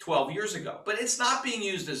than 12 years ago. But it's not being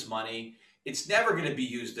used as money. It's never going to be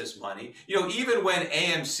used as money. Even when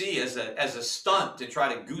AMC, as a stunt to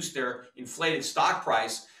try to goose their inflated stock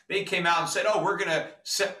price, they came out and said, "Oh, we're gonna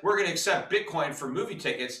accept Bitcoin for movie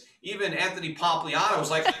tickets." Even Anthony Pompliano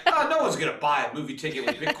was like, "Oh, no one's gonna buy a movie ticket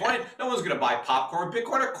with Bitcoin. No one's gonna buy popcorn with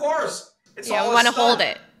Bitcoin." Of course, we want to hold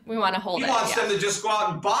it. We want to hold it. He wants them to just go out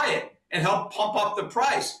and buy it and help pump up the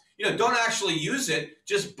price. Don't actually use it.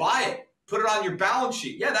 Just buy it. Put it on your balance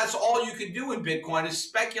sheet. Yeah, that's all you can do with Bitcoin is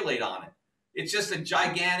speculate on it. It's just a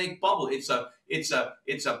gigantic bubble. It's a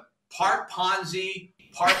part Ponzi,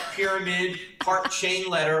 part pyramid, part chain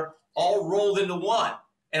letter, all rolled into one.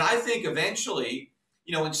 And I think eventually,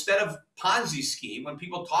 instead of Ponzi scheme, when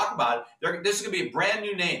people talk about it, this is going to be a brand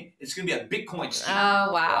new name. It's going to be a Bitcoin scheme.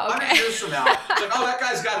 Oh, wow. 100 years from now, it's like, oh, that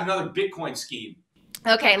guy's got another Bitcoin scheme.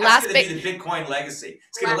 Okay, That's going to be the Bitcoin legacy.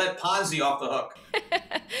 It's going to let Ponzi off the hook.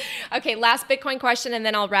 Okay, last Bitcoin question, and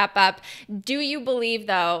then I'll wrap up. Do you believe,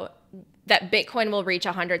 though, that Bitcoin will reach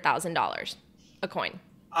 $100,000 a coin?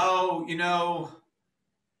 Oh,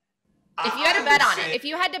 if you had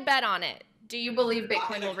to bet on it, do you believe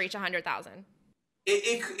Bitcoin will reach 100,000?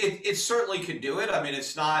 It certainly could do it. I mean,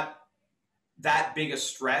 it's not that big a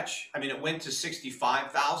stretch. I mean, it went to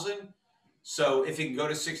 65,000. So if it can go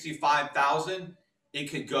to 65,000, it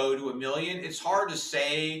could go to 1 million. It's hard to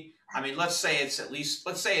say. I mean, let's say it's a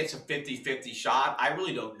 50-50 shot. I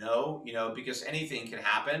really don't know, because anything can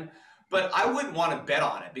happen. But I wouldn't want to bet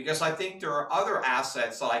on it, because I think there are other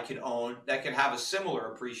assets that I could own that could have a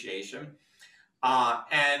similar appreciation.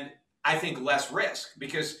 And I think less risk,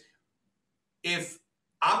 because if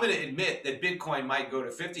I'm going to admit that Bitcoin might go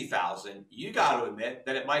to 50,000, you got to admit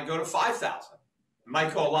that it might go to 5,000. It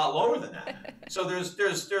might go a lot lower than that. So there's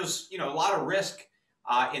a lot of risk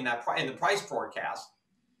in the price forecast.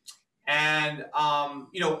 And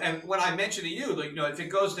and when I mentioned to you, if it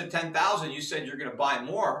goes to 10,000, you said you're going to buy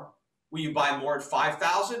more. Will you buy more at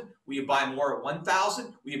 5,000? Will you buy more at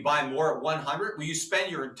 1,000? Will you buy more at 100? Will you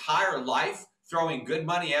spend your entire life throwing good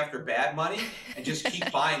money after bad money and just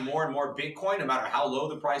keep buying more and more Bitcoin no matter how low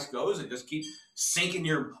the price goes, and just keep sinking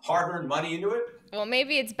your hard-earned money into it? Well,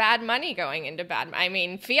 maybe it's bad money going into bad money. I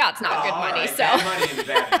mean, fiat's not good money, right. so. Bad money into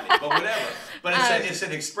bad money, but whatever. But it's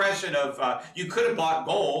an expression of you could have bought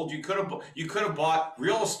gold, you could have bought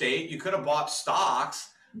real estate, you could have bought stocks,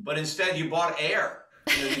 but instead you bought air.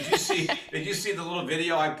 Did you see the little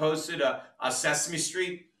video I posted, a Sesame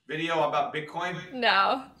Street video about Bitcoin?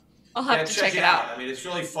 No, I'll have to check it out. I mean, it's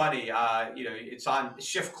really funny. It's on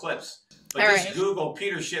Schiff Clips, but All just right. Google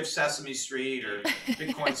Peter Schiff Sesame Street or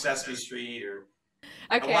Bitcoin Sesame Street or.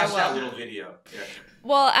 Okay, watch that little video. Yeah.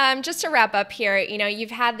 Well, just to wrap up here,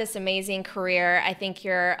 you've had this amazing career. I think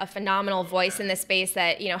you're a phenomenal voice in this space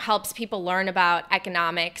that, helps people learn about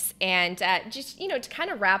economics. And just, to kind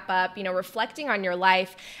of wrap up, reflecting on your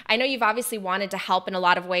life, I know you've obviously wanted to help in a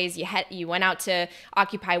lot of ways. You went out to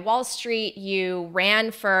Occupy Wall Street. You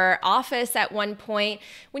ran for office at one point.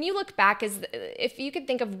 When you look back, if you could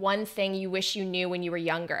think of one thing you wish you knew when you were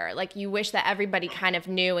younger, like you wish that everybody kind of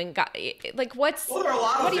knew and got, like Well, there are a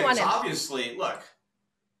lot of things. Obviously, look,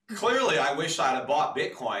 clearly, I wish I'd have bought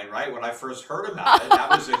Bitcoin, right, when I first heard about it. That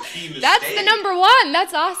was a key mistake. That's the number one.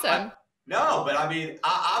 That's awesome. No, but I mean,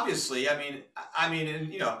 obviously, and I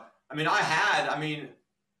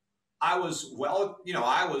was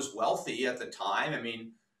I was wealthy at the time.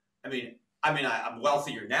 I'm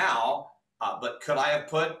wealthier now, but could I have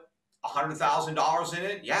put $100,000 in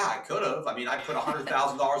it? Yeah, I could have. I mean, I put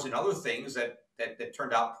 $100,000 in other things that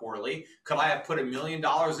turned out poorly. Could I have put $1 million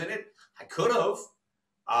in it? I could have.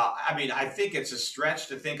 I think it's a stretch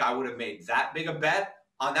to think I would have made that big a bet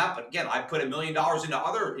on that. But again, I put $1 million into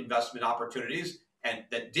other investment opportunities and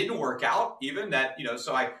that didn't work out even that,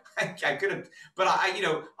 so I could have, but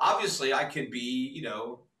obviously I could be,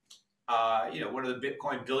 one of the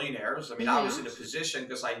Bitcoin billionaires. I mean, I was in a position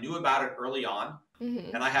because I knew about it early on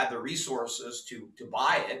and I had the resources to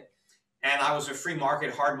buy it. And I was a free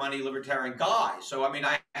market, hard money libertarian guy. So, I mean,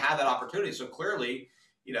 I had that opportunity. So clearly,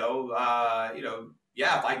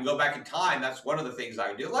 yeah, if I can go back in time, that's one of the things I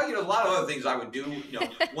would do. Like, a lot of other things I would do,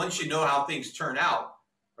 once you know how things turn out,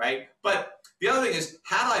 right? But the other thing is,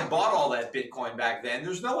 had I bought all that Bitcoin back then,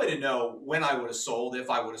 there's no way to know when I would have sold,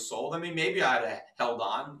 if I would have sold. I mean, maybe I'd have held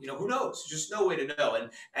on, who knows? Just no way to know.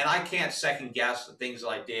 And I can't second guess the things that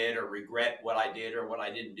I did or regret what I did or what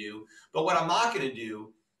I didn't do. But what I'm not going to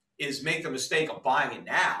do is make the mistake of buying it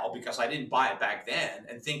now because I didn't buy it back then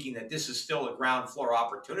and thinking that this is still a ground floor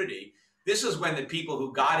opportunity. This is when the people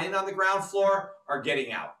who got in on the ground floor are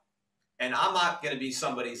getting out. And I'm not going to be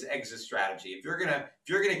somebody's exit strategy. If you're gonna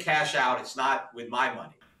cash out, it's not with my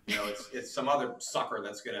money. It's some other sucker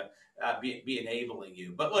that's going to be enabling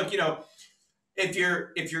you. But look, if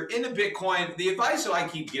you're into Bitcoin, the advice that I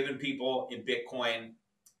keep giving people in Bitcoin,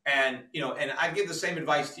 and I give the same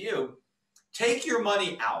advice to you: take your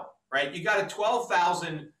money out. Right? You got a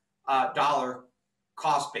 $12,000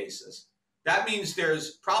 cost basis. That means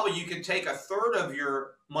there's probably, you can take a third of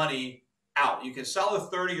your money out. You can sell a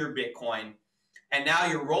third of your Bitcoin, and now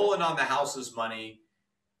you're rolling on the house's money.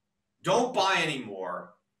 Don't buy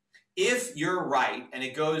anymore. If you're right, and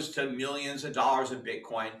it goes to millions of dollars in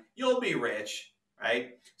Bitcoin, you'll be rich,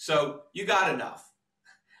 right? So you got enough.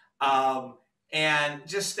 And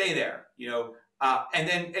just stay there,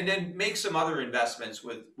 and then make some other investments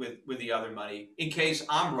with the other money in case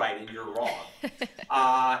I'm right and you're wrong.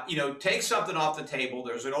 Take something off the table.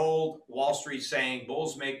 There's an old Wall Street saying: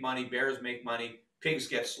 bulls make money, bears make money, pigs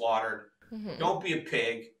get slaughtered. Don't be a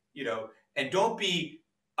pig, and don't be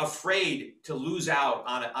afraid to lose out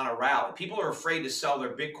on a rally. People are afraid to sell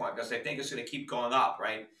their Bitcoin because they think it's going to keep going up,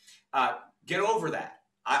 right? Get over that.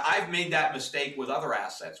 I've made that mistake with other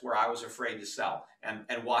assets where I was afraid to sell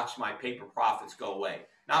and watch my paper profits go away.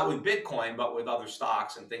 Not with Bitcoin, but with other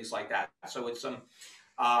stocks and things like that. So it's some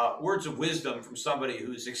words of wisdom from somebody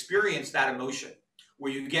who's experienced that emotion,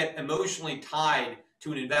 where you get emotionally tied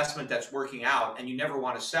to an investment that's working out and you never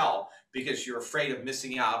want to sell because you're afraid of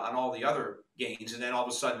missing out on all the other gains, and then all of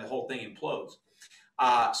a sudden the whole thing implodes.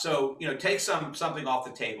 So take something off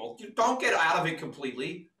the table. You don't get out of it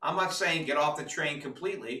completely. I'm not saying get off the train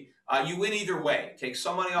completely. You win either way. Take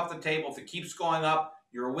some money off the table. If it keeps going up,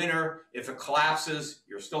 you're a winner. If it collapses,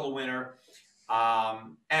 you're still a winner.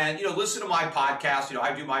 And listen to my podcast.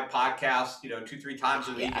 I do my podcast 2-3 times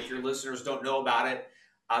a week. If your listeners don't know about it,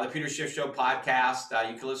 the Peter Schiff Show podcast.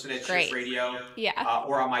 You can listen at Schiff Radio,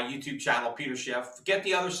 or on my YouTube channel, Peter Schiff. Get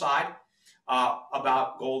the other side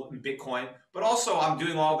about gold and Bitcoin, but also I'm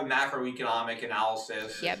doing all the macroeconomic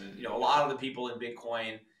analysis. And, a lot of the people in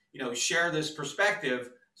Bitcoin, share this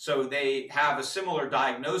perspective, so they have a similar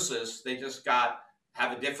diagnosis. They just have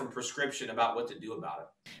a different prescription about what to do about it.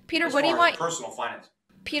 Peter, what do you want? Personal finance.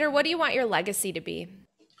 Peter, what do you want your legacy to be?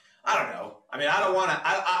 I don't know. I mean, I don't want to.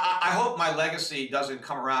 I hope my legacy doesn't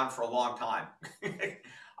come around for a long time.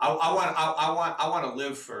 I want to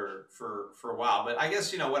live for a while, but I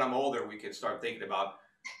guess when I'm older, we can start thinking about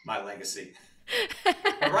my legacy.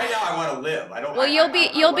 But right now, I want to live. I don't. Well, you'll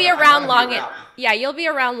be around long. Yeah, you'll be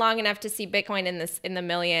around long enough to see Bitcoin in the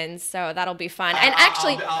millions, so that'll be fun. And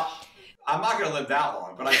actually, I'm not going to live that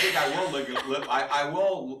long, but I think I will live. I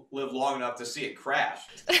will live long enough to see it crash.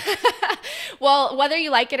 Well, whether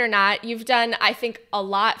you like it or not, you've done, I think, a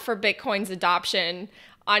lot for Bitcoin's adoption.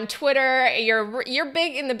 On Twitter, you're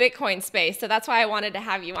big in the Bitcoin space, so that's why I wanted to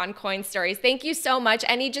have you on Coin Stories. Thank you so much.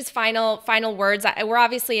 Any just final words? We're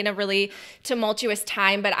obviously in a really tumultuous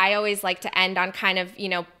time, but I always like to end on kind of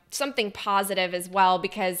something positive as well,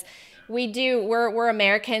 because we're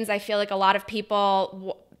Americans. I feel like a lot of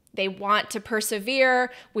people, they want to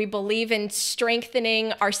persevere. We believe in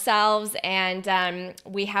strengthening ourselves, and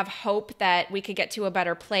we have hope that we could get to a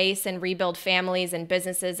better place and rebuild families and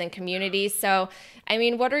businesses and communities. So, I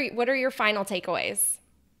mean, what are your final takeaways?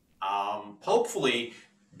 hopefully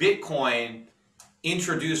Bitcoin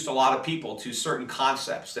introduced a lot of people to certain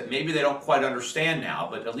concepts that maybe they don't quite understand now,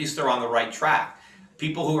 but at least they're on the right track.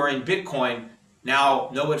 People who are in Bitcoin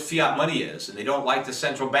now know what fiat money is, and they don't like the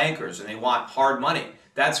central bankers, and they want hard money.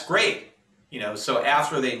 That's great. So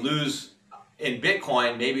after they lose in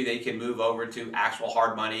Bitcoin, maybe they can move over to actual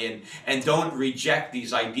hard money and don't reject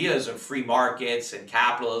these ideas of free markets and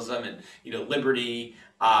capitalism and liberty,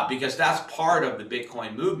 because that's part of the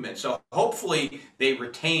Bitcoin movement. So hopefully they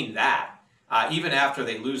retain that. Even after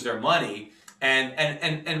they lose their money.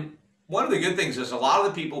 And one of the good things is a lot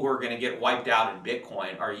of the people who are going to get wiped out in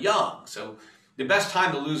Bitcoin are young. So the best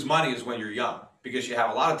time to lose money is when you're young, because you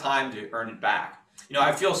have a lot of time to earn it back.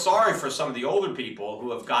 I feel sorry for some of the older people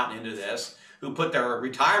who have gotten into this, who put their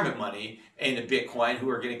retirement money into Bitcoin, who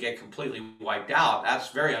are going to get completely wiped out. That's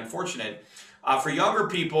very unfortunate. For younger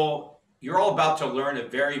people, you're all about to learn a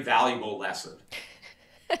very valuable lesson.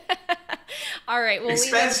 All right. Well,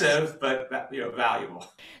 expensive, but valuable.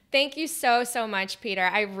 Thank you so much, Peter.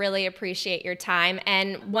 I really appreciate your time.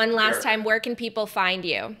 And one last time, where can people find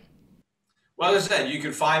you? Well, as I said, you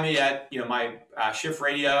can find me at my Schiff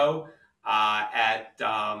Radio, at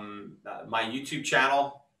my YouTube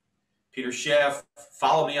channel, Peter Schiff.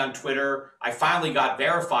 Follow me on Twitter. I finally got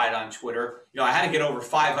verified on Twitter. I had to get over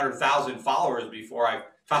 500,000 followers before I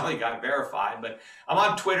finally got verified. But I'm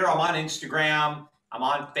on Twitter. I'm on Instagram. I'm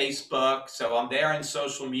on Facebook, so I'm there in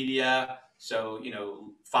social media. So,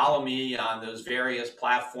 follow me on those various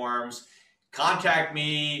platforms. Contact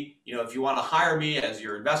me, if you want to hire me as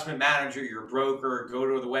your investment manager, your broker, go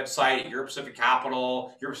to the website, Europe Pacific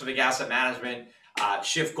Capital, Europe Pacific Asset Management,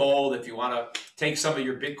 SchiffGold, if you want to take some of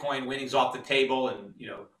your Bitcoin winnings off the table and,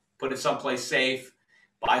 put it someplace safe,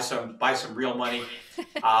 buy some real money.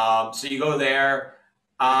 So you go there.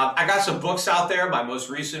 I got some books out there. My most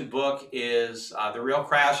recent book is The Real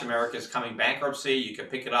Crash, America's Coming Bankruptcy. You can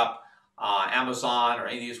pick it up on Amazon or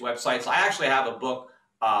any of these websites. I actually have a book,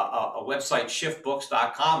 a website,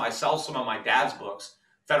 SchiffBooks.com. I sell some of my dad's books.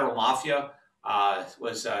 Federal Mafia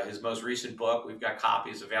was his most recent book. We've got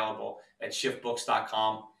copies available at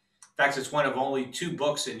SchiffBooks.com. In fact, it's one of only 2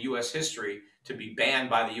 books in U.S. history to be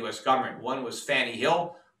banned by the U.S. government. One was Fanny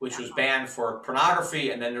Hill, which was banned for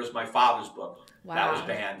pornography, and then there's my father's book. Wow. That was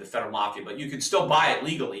banned, the Federal Mafia, but you can still buy it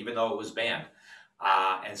legally, even though it was banned.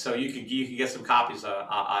 And so you can get some copies at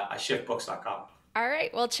SchiffBooks.com. All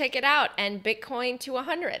right, well, check it out. And Bitcoin to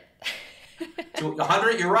 100. To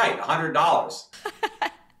 100, you're right, $100.